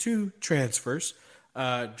 2 transfers.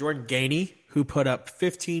 Jordan Gainey, who put up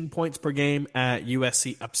 15 points per game at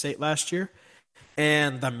USC Upstate last year,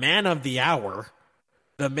 and the man of the hour,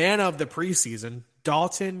 the man of the preseason,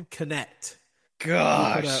 Dalton Knecht.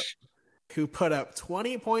 Gosh. Who put up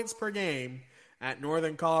 20 points per game at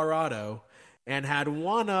Northern Colorado and had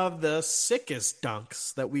one of the sickest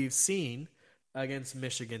dunks that we've seen against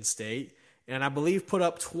Michigan State. And I believe put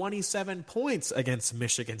up 27 points against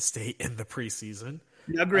Michigan State in the preseason.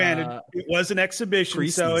 Now, granted, it was an exhibition,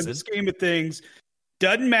 so in the scheme of things,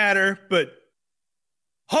 doesn't matter, but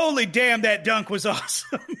holy damn, that dunk was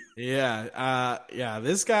awesome.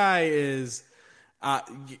 This guy is,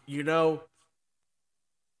 you know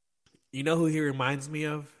who he reminds me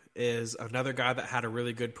of is another guy that had a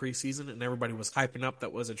really good preseason and everybody was hyping up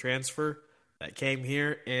that was a transfer that came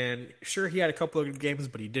here. And sure, he had a couple of good games,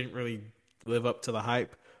 but he didn't really live up to the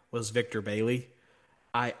hype, was Victor Bailey.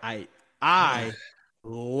 I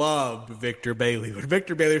loved Victor Bailey. When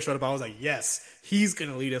Victor Bailey showed up, I was like, yes, he's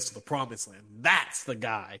going to lead us to the promised land. That's the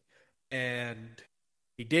guy. And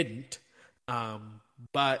he didn't.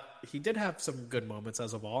 But he did have some good moments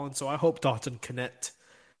as of all. And so I hope Dalton Knecht,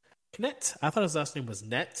 I thought his last name was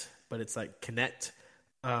Net, but it's like Knecht.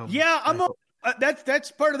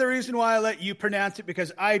 That's part of the reason why I let you pronounce it,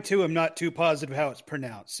 because I too am not too positive how it's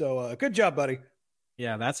pronounced. So good job, buddy.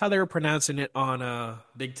 Yeah, that's how they were pronouncing it on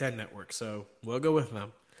Big Ten Network. So we'll go with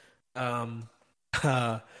them. I'm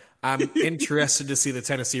interested to see the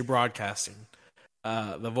Tennessee broadcasting,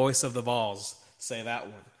 the voice of the Vols, say that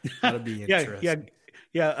one. That'll be interesting.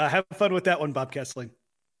 Have fun with that one, Bob Kessling.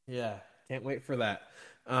 Yeah, can't wait for that.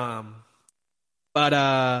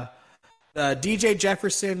 DJ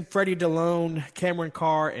Jefferson, Freddie DeLone, Cameron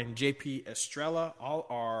Carr, and JP Estrella all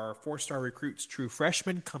are 4-star recruits, true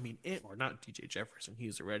freshmen coming in, or not DJ Jefferson,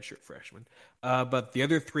 he's a redshirt freshman. But the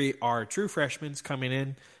other 3 are true freshmen coming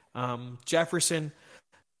in. Jefferson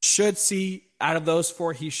should see, out of those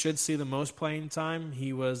 4, he should see the most playing time.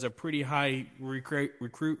 He was a pretty high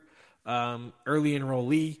recruit, early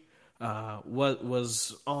enrollee,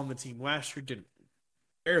 was on the team last year,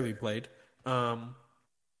 barely played.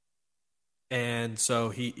 And so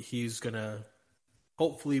he's going to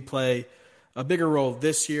hopefully play a bigger role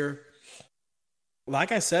this year.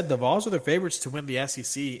 Like I said, the Vols are the favorites to win the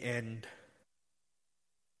SEC, and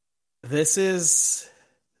this is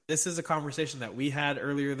a conversation that we had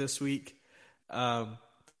earlier this week. Around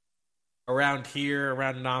here,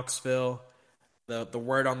 around Knoxville, the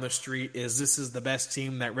word on the street is this is the best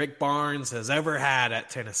team that Rick Barnes has ever had at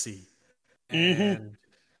Tennessee. And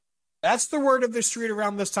that's the word of the street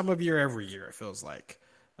around this time of year every year, it feels like.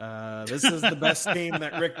 This is the best team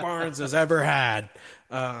that Rick Barnes has ever had.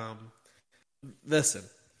 Listen,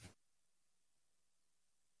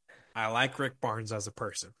 I like Rick Barnes as a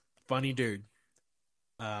person. Funny dude.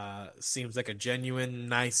 seems like a genuine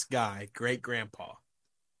nice guy, great grandpa.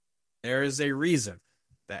 There is a reason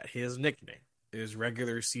that his nickname is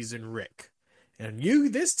regular season Rick. And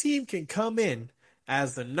this team can come in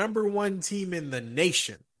as the number one team in the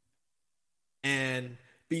nation and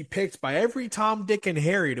be picked by every Tom, Dick, and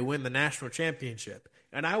Harry to win the national championship.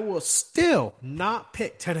 And I will still not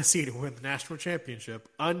pick Tennessee to win the national championship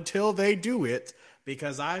until they do it,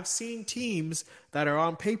 because I've seen teams that are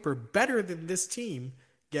on paper better than this team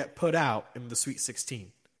get put out in the Sweet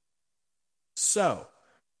 16. So,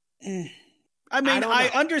 I mean, I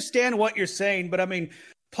understand what you're saying, but I mean,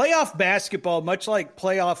 playoff basketball, much like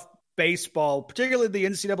playoff baseball, particularly the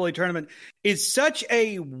NCAA tournament, is such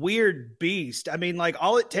a weird beast. I mean, like,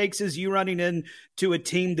 all it takes is you running into a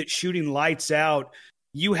team that's shooting lights out.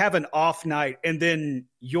 You have an off night, and then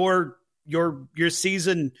your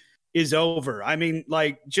season is over. I mean,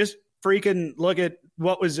 like, just freaking look at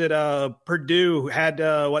what was it? Purdue had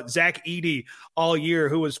Zach Edey all year,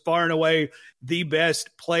 who was far and away the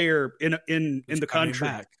best player in the country,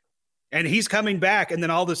 and he's coming back. And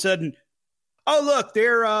then all of a sudden, oh look,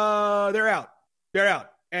 they're out,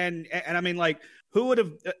 and I mean, like, who would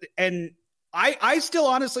have? And I still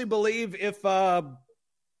honestly believe if Zakai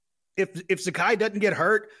doesn't get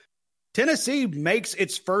hurt, Tennessee makes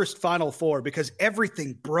its first Final Four, because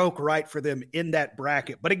everything broke right for them in that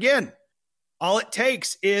bracket. But again, all it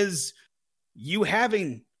takes is you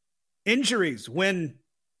having injuries when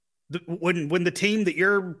the team that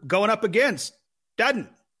you're going up against doesn't.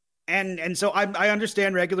 And so I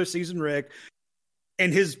understand regular season Rick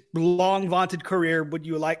and his long vaunted career. Would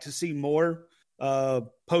you like to see more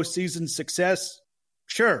postseason success?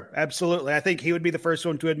 Sure, absolutely. I think he would be the first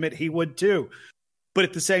one to admit he would too. But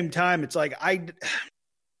at the same time, it's like I'm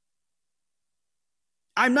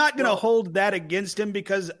not going to hold that against him,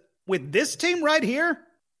 because with this team right here,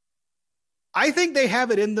 I think they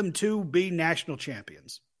have it in them to be national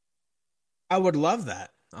champions. I would love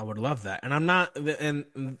that. And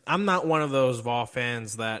I'm not one of those Vol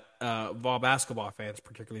fans that Vol basketball fans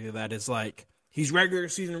particularly that is like, he's regular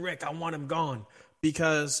season Rick, I want him gone,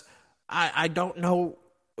 because I don't know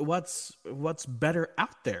what's better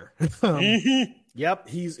out there. Yep.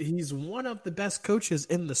 He's one of the best coaches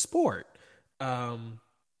in the sport.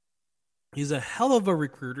 He's a hell of a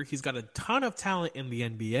recruiter. He's got a ton of talent in the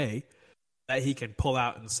NBA that he can pull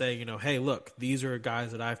out and say, you know, hey, look, these are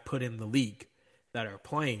guys that I've put in the league that are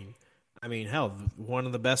playing. I mean, hell, one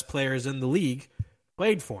of the best players in the league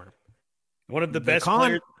played for him. One of the best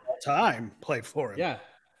players of all time played for him. Yeah.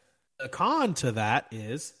 The con to that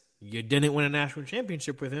is you didn't win a national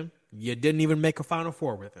championship with him. You didn't even make a Final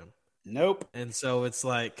Four with him. Nope. And so it's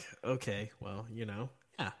like, okay, well, you know,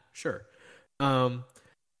 yeah, sure.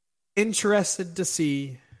 Interested to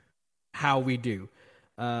see how we do.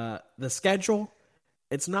 The schedule,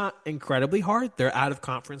 it's not incredibly hard. Their out of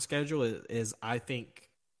conference schedule is I think,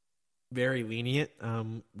 very lenient.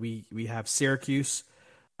 We have Syracuse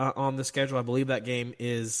on the schedule. I believe that game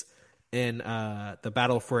is in the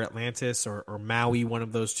Battle for Atlantis or Maui, one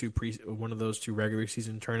of those two regular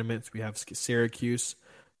season tournaments. We have Syracuse,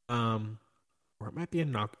 or it might be at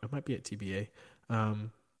TBA.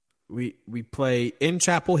 We play in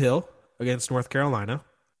Chapel Hill against North Carolina.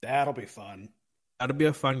 That'll be fun. That'll be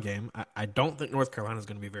a fun game. I don't think North Carolina is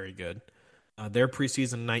going to be very good. They're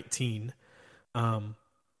preseason 19,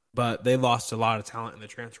 but they lost a lot of talent in the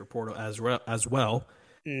transfer portal as well.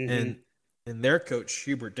 Mm-hmm. And their coach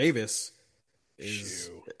Hubert Davis is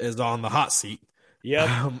on the hot seat.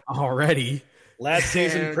 Yep, already. Last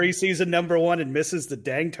season, preseason number 1, and misses the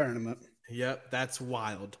dang tournament. Yep, that's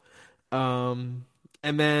wild. And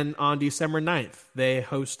then on December 9th, they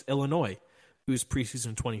host Illinois, who's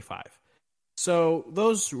preseason 25. So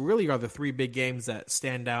those really are the three big games that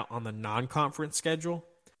stand out on the non-conference schedule.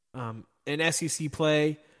 In SEC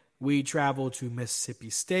play, we travel to Mississippi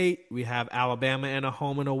State. We have Alabama in a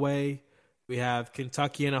home and away. We have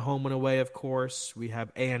Kentucky in a home and away, of course. We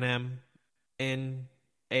have A&M in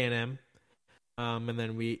A&M. And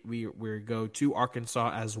then we go to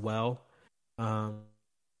Arkansas as well.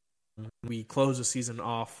 We close the season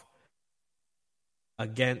off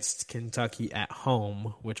against Kentucky at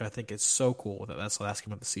home, which I think is so cool. That's the last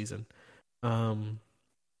game of the season.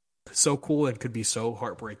 So cool, and could be so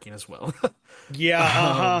heartbreaking as well.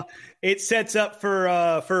 Yeah, it sets up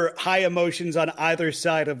for high emotions on either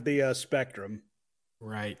side of the spectrum.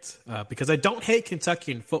 Right, because I don't hate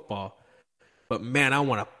Kentucky in football, but man, I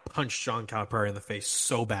want to punch John Calipari in the face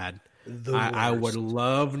so bad. I would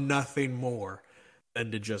love nothing more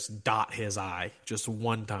than to just dot his eye just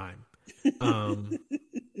one time.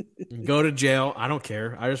 Go to jail. I don't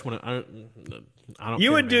care. I just want to. I don't. You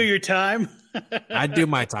care, would do man. your time. I'd do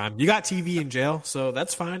my time. You got TV in jail, so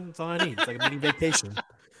that's fine. That's all I need. It's like a mini vacation.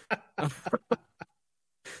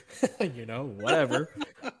 Whatever.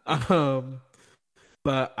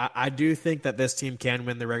 But I do think that this team can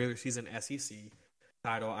win the regular season SEC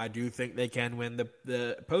title. I do think they can win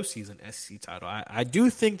the postseason SEC title. I do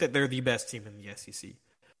think that they're the best team in the SEC,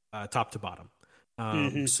 top to bottom.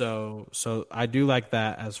 So I do like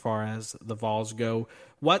that as far as the Vols go.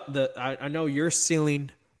 I know your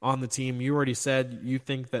ceiling on the team. You already said you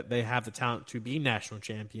think that they have the talent to be national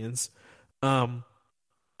champions.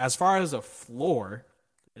 As far as a floor,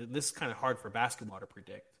 this is kind of hard for basketball to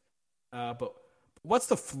predict. But what's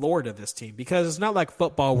the floor to this team? Because it's not like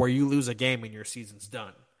football where you lose a game and your season's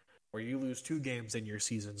done, or you lose 2 games and your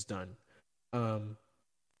season's done.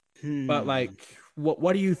 But like,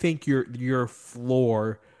 what do you think your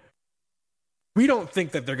floor? We don't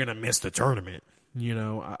think that they're gonna miss the tournament.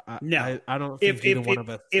 No, I don't think either one of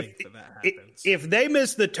us thinks that happens. If they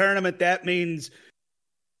miss the tournament, that means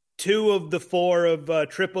 2 of the 4 of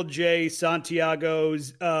Triple J,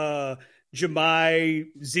 Santiago's, Jemai,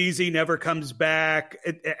 ZZ never comes back,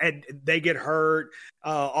 and they get hurt.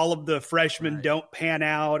 All of the freshmen don't pan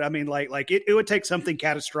out. I mean, like it would take something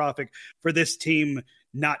catastrophic for this team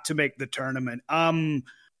not to make the tournament.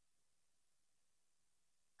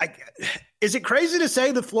 Is it crazy to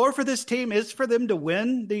say the floor for this team is for them to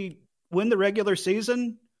win the regular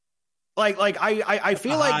season? I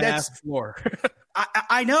feel like that's floor.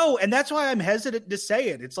 I know, and that's why I'm hesitant to say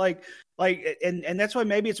it. It's and that's why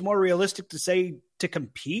maybe it's more realistic to say to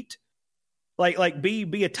compete,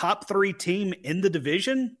 be a top 3 team in the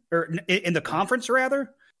division or in the conference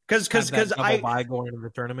rather. Because I going into the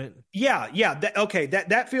tournament. Yeah.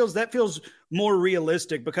 That feels more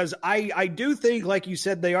realistic because I do think, like you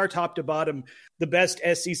said, they are top to bottom the best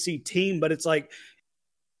SEC team, but it's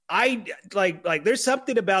there's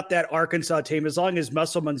something about that Arkansas team. As long as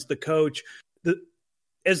Musselman's the coach,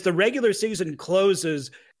 as the regular season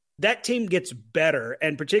closes, that team gets better,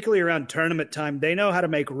 and particularly around tournament time, they know how to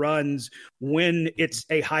make runs when it's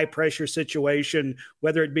a high-pressure situation,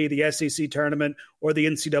 whether it be the SEC tournament or the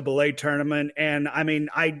NCAA tournament. And, I mean,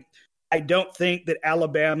 I don't think that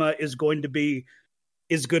Alabama is going to be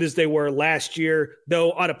as good as they were last year,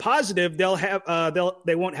 though on a positive, they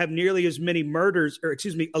won't have nearly as many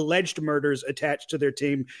alleged murders attached to their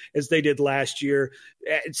team as they did last year.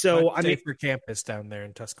 So, for campus down there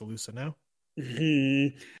in Tuscaloosa now.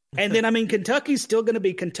 Mm-hmm. And then, Kentucky's still going to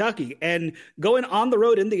be Kentucky, and going on the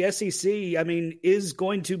road in the SEC, is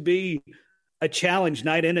going to be a challenge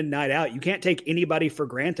night in and night out. You can't take anybody for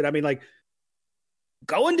granted.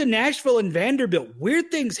 Going to Nashville and Vanderbilt,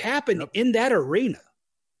 weird things happen in that arena.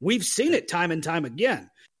 We've seen it time and time again,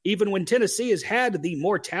 even when Tennessee has had the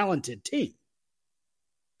more talented team.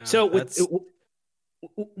 So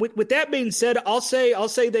with that being said, I'll say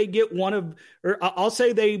they get I'll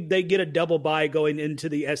say they get a double bye going into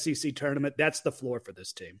the SEC tournament. That's the floor for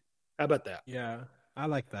this team. How about that? Yeah, I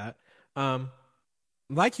like that.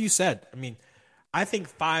 Like you said, I think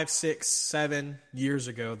 5, 6, 7 years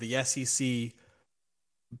ago, the SEC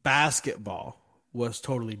basketball was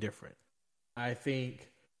totally different. I think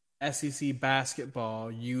SEC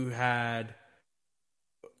basketball, you had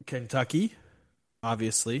Kentucky,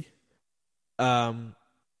 obviously. In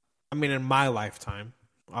my lifetime,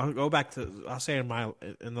 I'll say in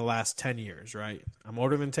the last 10 years, right? I'm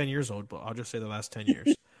older than 10 years old, but I'll just say the last 10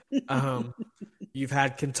 years. You've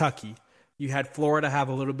had Kentucky. You had Florida have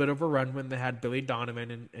a little bit of a run when they had Billy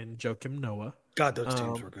Donovan and Joakim Noah. God, those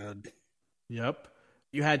teams were good. Yep.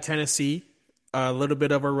 You had Tennessee, a little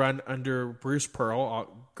bit of a run under Bruce Pearl.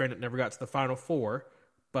 Granted, never got to the Final Four,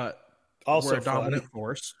 but also were a dominant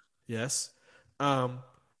force. Yes. And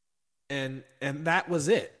that was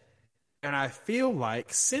it. And I feel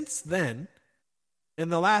like since then, in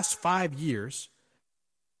the last 5 years,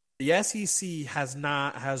 the SEC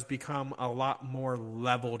has become a lot more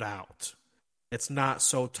leveled out. It's not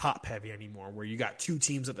so top heavy anymore, where you got 2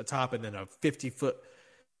 teams at the top and then a 50-foot,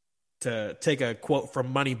 to take a quote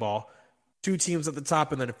from Moneyball, 2 teams at the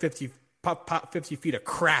top and then a 50 feet of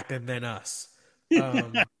crap and then us.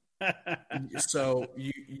 So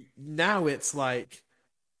now it's like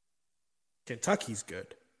Kentucky's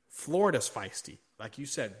good, Florida's feisty, like you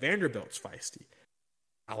said, Vanderbilt's feisty,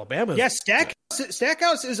 Alabama's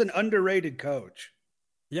Stackhouse is an underrated coach.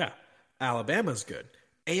 Yeah, Alabama's good,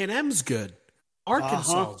 A&M's good,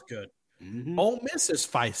 Arkansas's good, Ole Miss is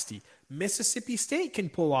feisty, Mississippi State can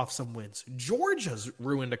pull off some wins, Georgia's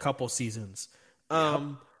ruined a couple seasons,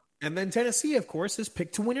 and then Tennessee, of course, is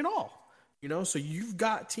picked to win it all. So you've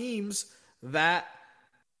got teams that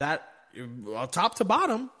top to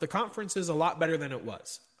bottom, the conference is a lot better than it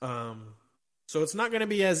was. So it's not going to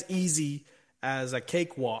be as easy as a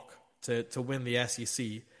cakewalk to win the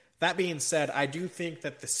SEC. That being said, I do think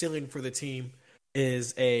that the ceiling for the team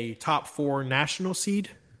is a top 4 national seed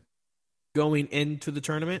going into the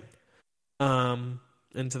tournament, into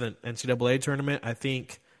the NCAA tournament. I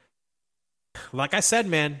think, like I said,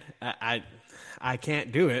 man, I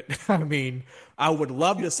can't do it. I mean, I would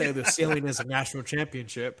love to say the ceiling is a national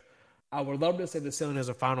championship. I would love to say the ceiling is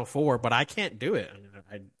a Final Four, but I can't do it.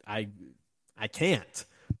 I can't.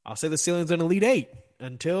 I'll say the ceiling's an Elite Eight.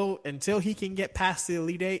 Until he can get past the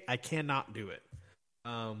Elite Eight, I cannot do it.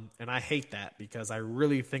 And I hate that because I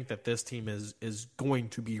really think that this team is going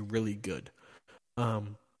to be really good.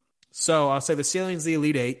 So I'll say the ceiling's the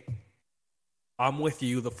Elite Eight. I'm with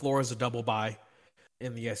you. The floor is a double bye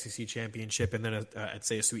in the SEC championship, and then I'd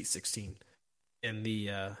say a Sweet 16 in the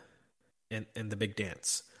in the Big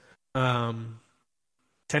Dance.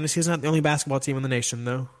 Tennessee's not the only basketball team in the nation,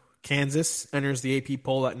 though. Kansas enters the AP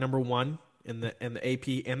poll at number 1 in the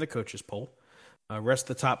AP and the coaches poll. Rest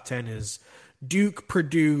of the top 10 is Duke,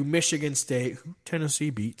 Purdue, Michigan State, who Tennessee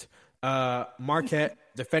beat, Marquette,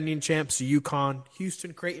 defending champs UConn,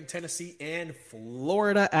 Houston, Creighton, Tennessee, and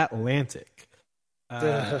Florida Atlantic.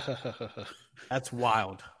 That's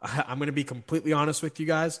wild. I'm going to be completely honest with you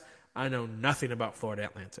guys. I know nothing about Florida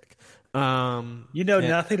Atlantic. You know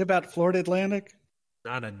nothing about Florida Atlantic?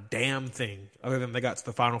 Not a damn thing, other than they got to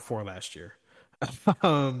the Final Four last year.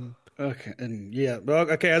 Okay, and yeah,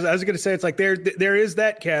 okay. I was going to say, it's like there is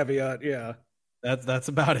that caveat. Yeah, that's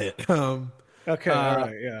about it. Okay, all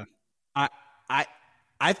right, yeah.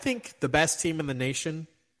 I think the best team in the nation.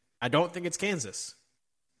 I don't think it's Kansas.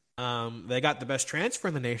 They got the best transfer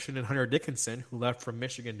in the nation in Hunter Dickinson, who left from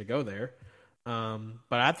Michigan to go there.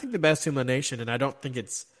 But I think the best team in the nation, and I think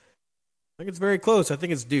it's very close. I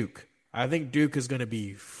think it's Duke. I think Duke is going to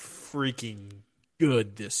be freaking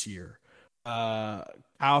good this year. Kyle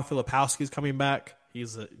Filipowski's coming back.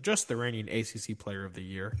 He's just the reigning ACC Player of the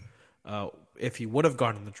Year. If he would have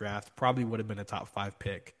gone in the draft, probably would have been a top 5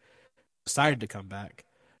 pick. Decided to come back.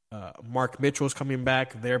 Mark Mitchell's coming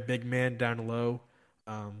back. Their big man down low.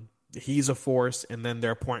 He's a force. And then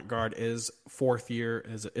their point guard is 4th year,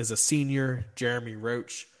 is a senior, Jeremy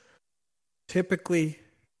Roach. Typically,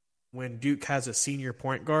 when Duke has a senior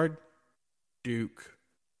point guard, Duke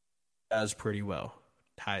does pretty well.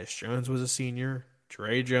 Tyus Jones was a senior.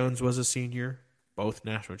 Trey Jones was a senior. Both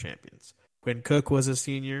national champions. Quinn Cook was a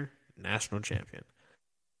senior. National champion.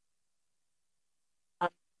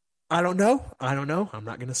 I don't know. I'm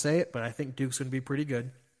not going to say it, but I think Duke's going to be pretty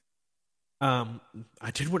good. I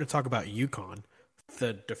did want to talk about UConn,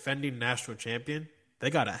 the defending national champion.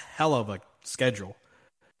 They got a hell of a schedule.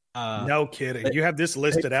 No kidding. You have this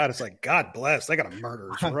listed out. It's like, God bless. They got a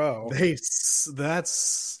murderer's row.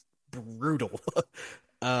 That's brutal.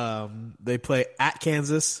 They play at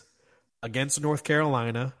Kansas, against North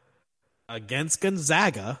Carolina, against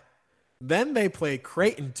Gonzaga. Then they play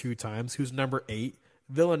Creighton 2 times, who's number 8,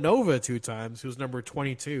 Villanova 2 times, who's number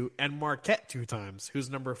 22, and Marquette 2 times, who's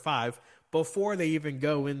number 5, before they even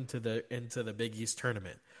go into the Big East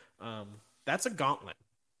tournament. That's a gauntlet.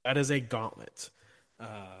 That is a gauntlet.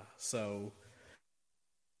 So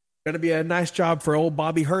going to be a nice job for old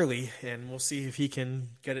Bobby Hurley, and we'll see if he can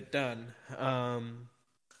get it done.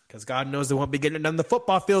 Because God knows they won't be getting it done on the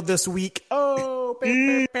football field this week. Oh,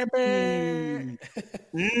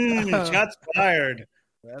 shots fired.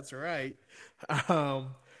 That's right.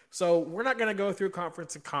 So we're not going to go through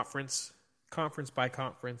conference by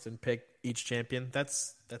conference, and pick each champion.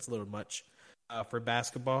 That's a little much for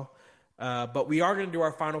basketball. But we are going to do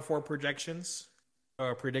our Final Four predictions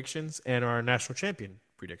and our national champion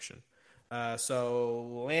prediction.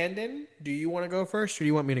 So, Landon, do you want to go first, or do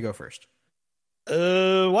you want me to go first?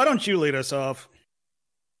 Why don't you lead us off?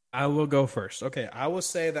 I will go first. Okay, I will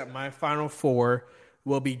say that my Final Four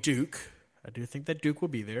will be Duke. I do think that Duke will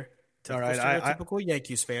be there. All right, typical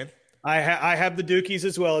Yankees fan. I have the Dukies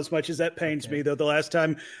as well, as much as that pains me, though. The last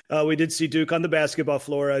time we did see Duke on the basketball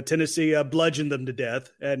floor, Tennessee bludgeoned them to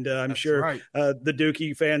death, and I'm sure right. The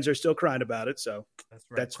Dukie fans are still crying about it. So that's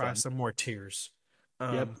right. That's cry fine. some more tears.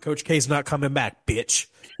 Yep. Coach K's not coming back, bitch.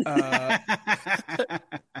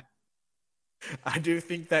 I do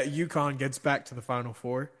think that UConn gets back to the Final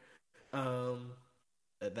Four.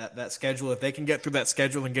 That schedule, if they can get through that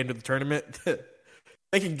schedule and get into the tournament,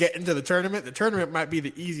 they can get into the tournament. The tournament might be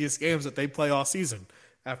the easiest games that they play all season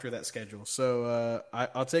after that schedule. So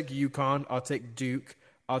I'll take UConn. I'll take Duke.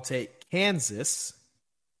 I'll take Kansas.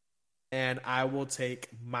 And I will take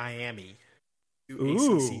Miami. 2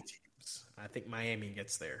 ACC teams. I think Miami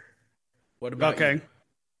gets there. What about you?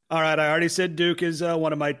 All right, I already said Duke is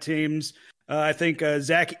one of my teams. I think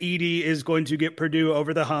Zach Edey is going to get Purdue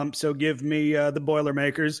over the hump, so give me the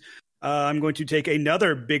Boilermakers. I'm going to take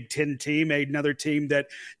another Big Ten team, another team that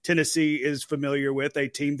Tennessee is familiar with, a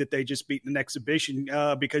team that they just beat in an exhibition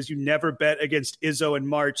because you never bet against Izzo in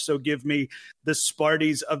March. So give me the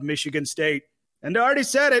Sparties of Michigan State. And I already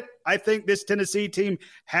said it. I think this Tennessee team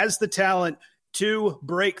has the talent to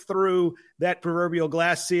break through that proverbial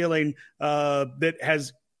glass ceiling that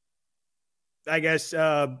has, I guess,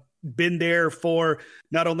 been there for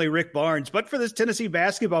not only Rick Barnes, but for this Tennessee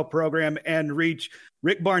basketball program and reach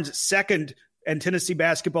Rick Barnes' second and Tennessee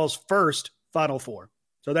basketball's first Final Four.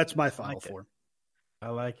 So that's my Final Four. I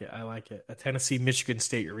like it. A Tennessee-Michigan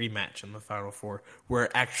State rematch in the Final Four where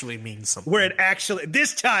it actually means something. Where it actually,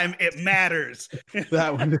 this time it matters.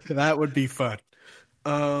 that would be fun.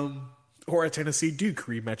 Or a Tennessee-Duke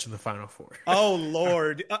rematch in the Final Four. Oh,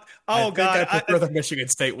 Lord. I prefer the Michigan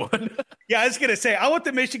State one. Yeah, I was going to say, I want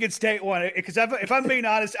the Michigan State one because if I'm being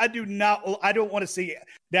honest, I don't want to see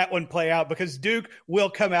that one play out because Duke will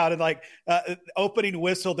come out and like opening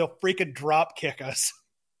whistle, they'll freaking drop kick us.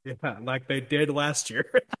 Yeah, like they did last year.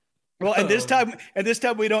 Well, and this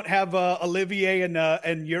time we don't have Olivier and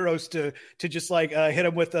Euros to just like hit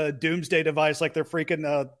them with a doomsday device like they're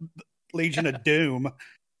freaking Legion of Doom.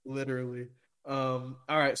 Literally. All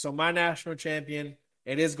right. So my national champion,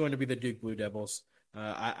 it is going to be the Duke Blue Devils.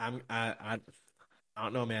 I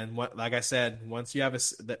don't know, man. Like I said, once you have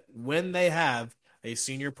when they have a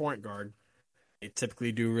senior point guard, they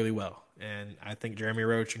typically do really well. And I think Jeremy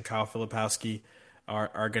Roach and Kyle Filipowski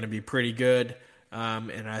are going to be pretty good.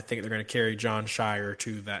 And I think they're going to carry John Shire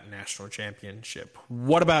to that national championship.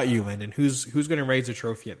 What about you, Lyndon? Who's going to raise the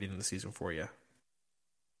trophy at the end of the season for you?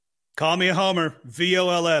 Call me a homer.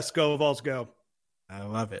 VOLS. Go Vols go. I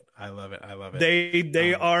love it.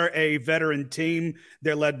 They are a veteran team.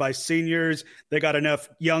 They're led by seniors. They got enough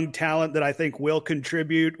young talent that I think will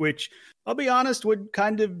contribute, which I'll be honest would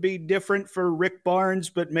kind of be different for Rick Barnes,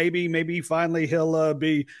 but maybe finally he'll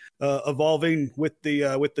be evolving with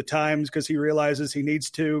the times because he realizes he needs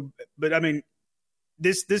to. But I mean,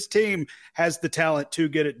 this team has the talent to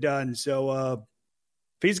get it done. So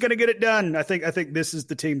if he's going to get it done, I think this is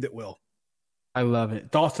the team that will. I love it.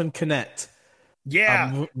 Dalton Knecht.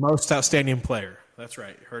 Yeah. Most outstanding player. That's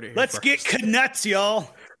right. Heard it here Let's get Knuts, y'all.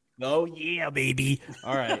 Oh, yeah, baby.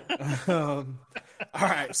 All right. All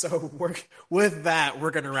right. So with that, we're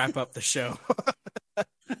going to wrap up the show.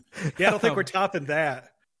 Yeah, I don't think we're topping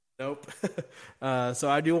that. Nope. So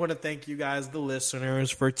I do want to thank you guys, the listeners,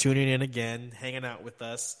 for tuning in again, hanging out with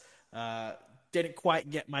us. Didn't quite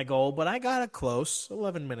get my goal, but I got it close.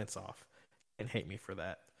 11 minutes off. And hate me for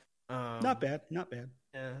that. Not bad.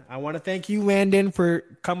 Yeah, I want to thank you, Landon, for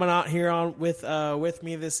coming out here on with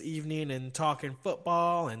me this evening and talking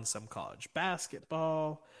football and some college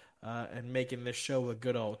basketball and making this show a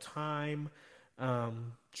good old time.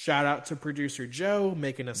 Shout out to producer Joe,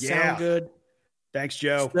 making us sound good. Thanks,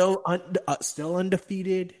 Joe. Still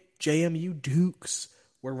undefeated. JMU Dukes.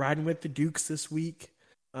 We're riding with the Dukes this week.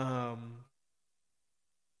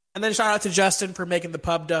 And then shout out to Justin for making the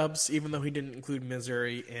pub dubs, even though he didn't include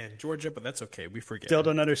Missouri and Georgia, but that's okay. We forget. Still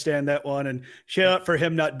don't understand that one. And shout out for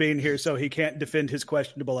him not being here so he can't defend his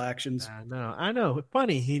questionable actions. I know.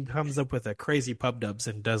 Funny, he comes up with a crazy pub dubs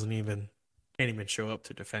and can't even show up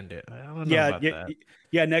to defend it. I don't know about that.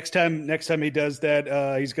 Yeah, next time he does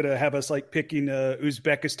that, he's going to have us like picking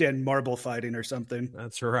Uzbekistan marble fighting or something.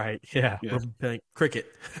 That's right. Yeah. We're playing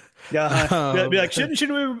cricket. Yeah. Be like, shouldn't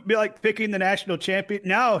we be like picking the national champion?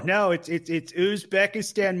 No, it's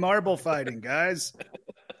Uzbekistan marble fighting, guys.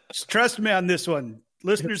 Just trust me on this one.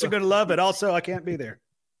 Listeners are going to love it. Also, I can't be there.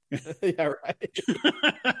 Yeah, right.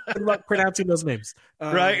 Good luck pronouncing those names.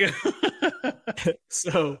 Right.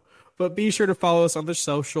 But be sure to follow us on the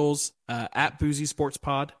socials at Boozy Sports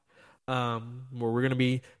Pod, where we're going to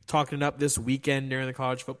be talking it up this weekend during the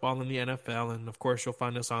college football and the NFL. And, of course, you'll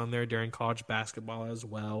find us on there during college basketball as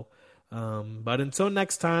well. But until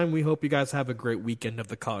next time, we hope you guys have a great weekend of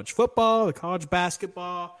the college football, the college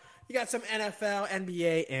basketball. You got some NFL,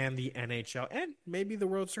 NBA, and the NHL, and maybe the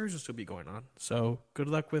World Series will still be going on. So good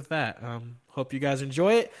luck with that. Hope you guys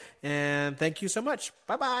enjoy it, and thank you so much.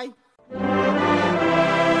 Bye-bye.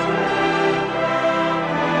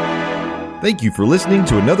 Thank you for listening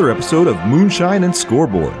to another episode of Moonshine and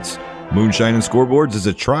Scoreboards. Moonshine and Scoreboards is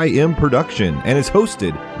a Tri-M production and is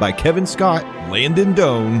hosted by Kevin Scott, Landon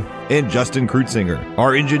Doan, and Justin Krutzinger.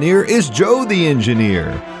 Our engineer is Joe the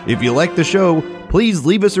Engineer. If you like the show, please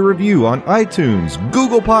leave us a review on iTunes,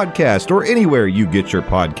 Google Podcast, or anywhere you get your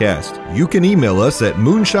podcast. You can email us at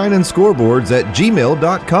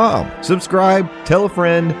moonshineandscoreboards@gmail.com. Subscribe, tell a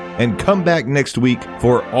friend, and come back next week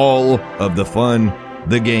for all of the fun,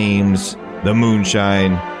 the games, the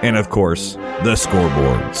moonshine, and of course, the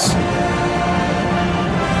scoreboards.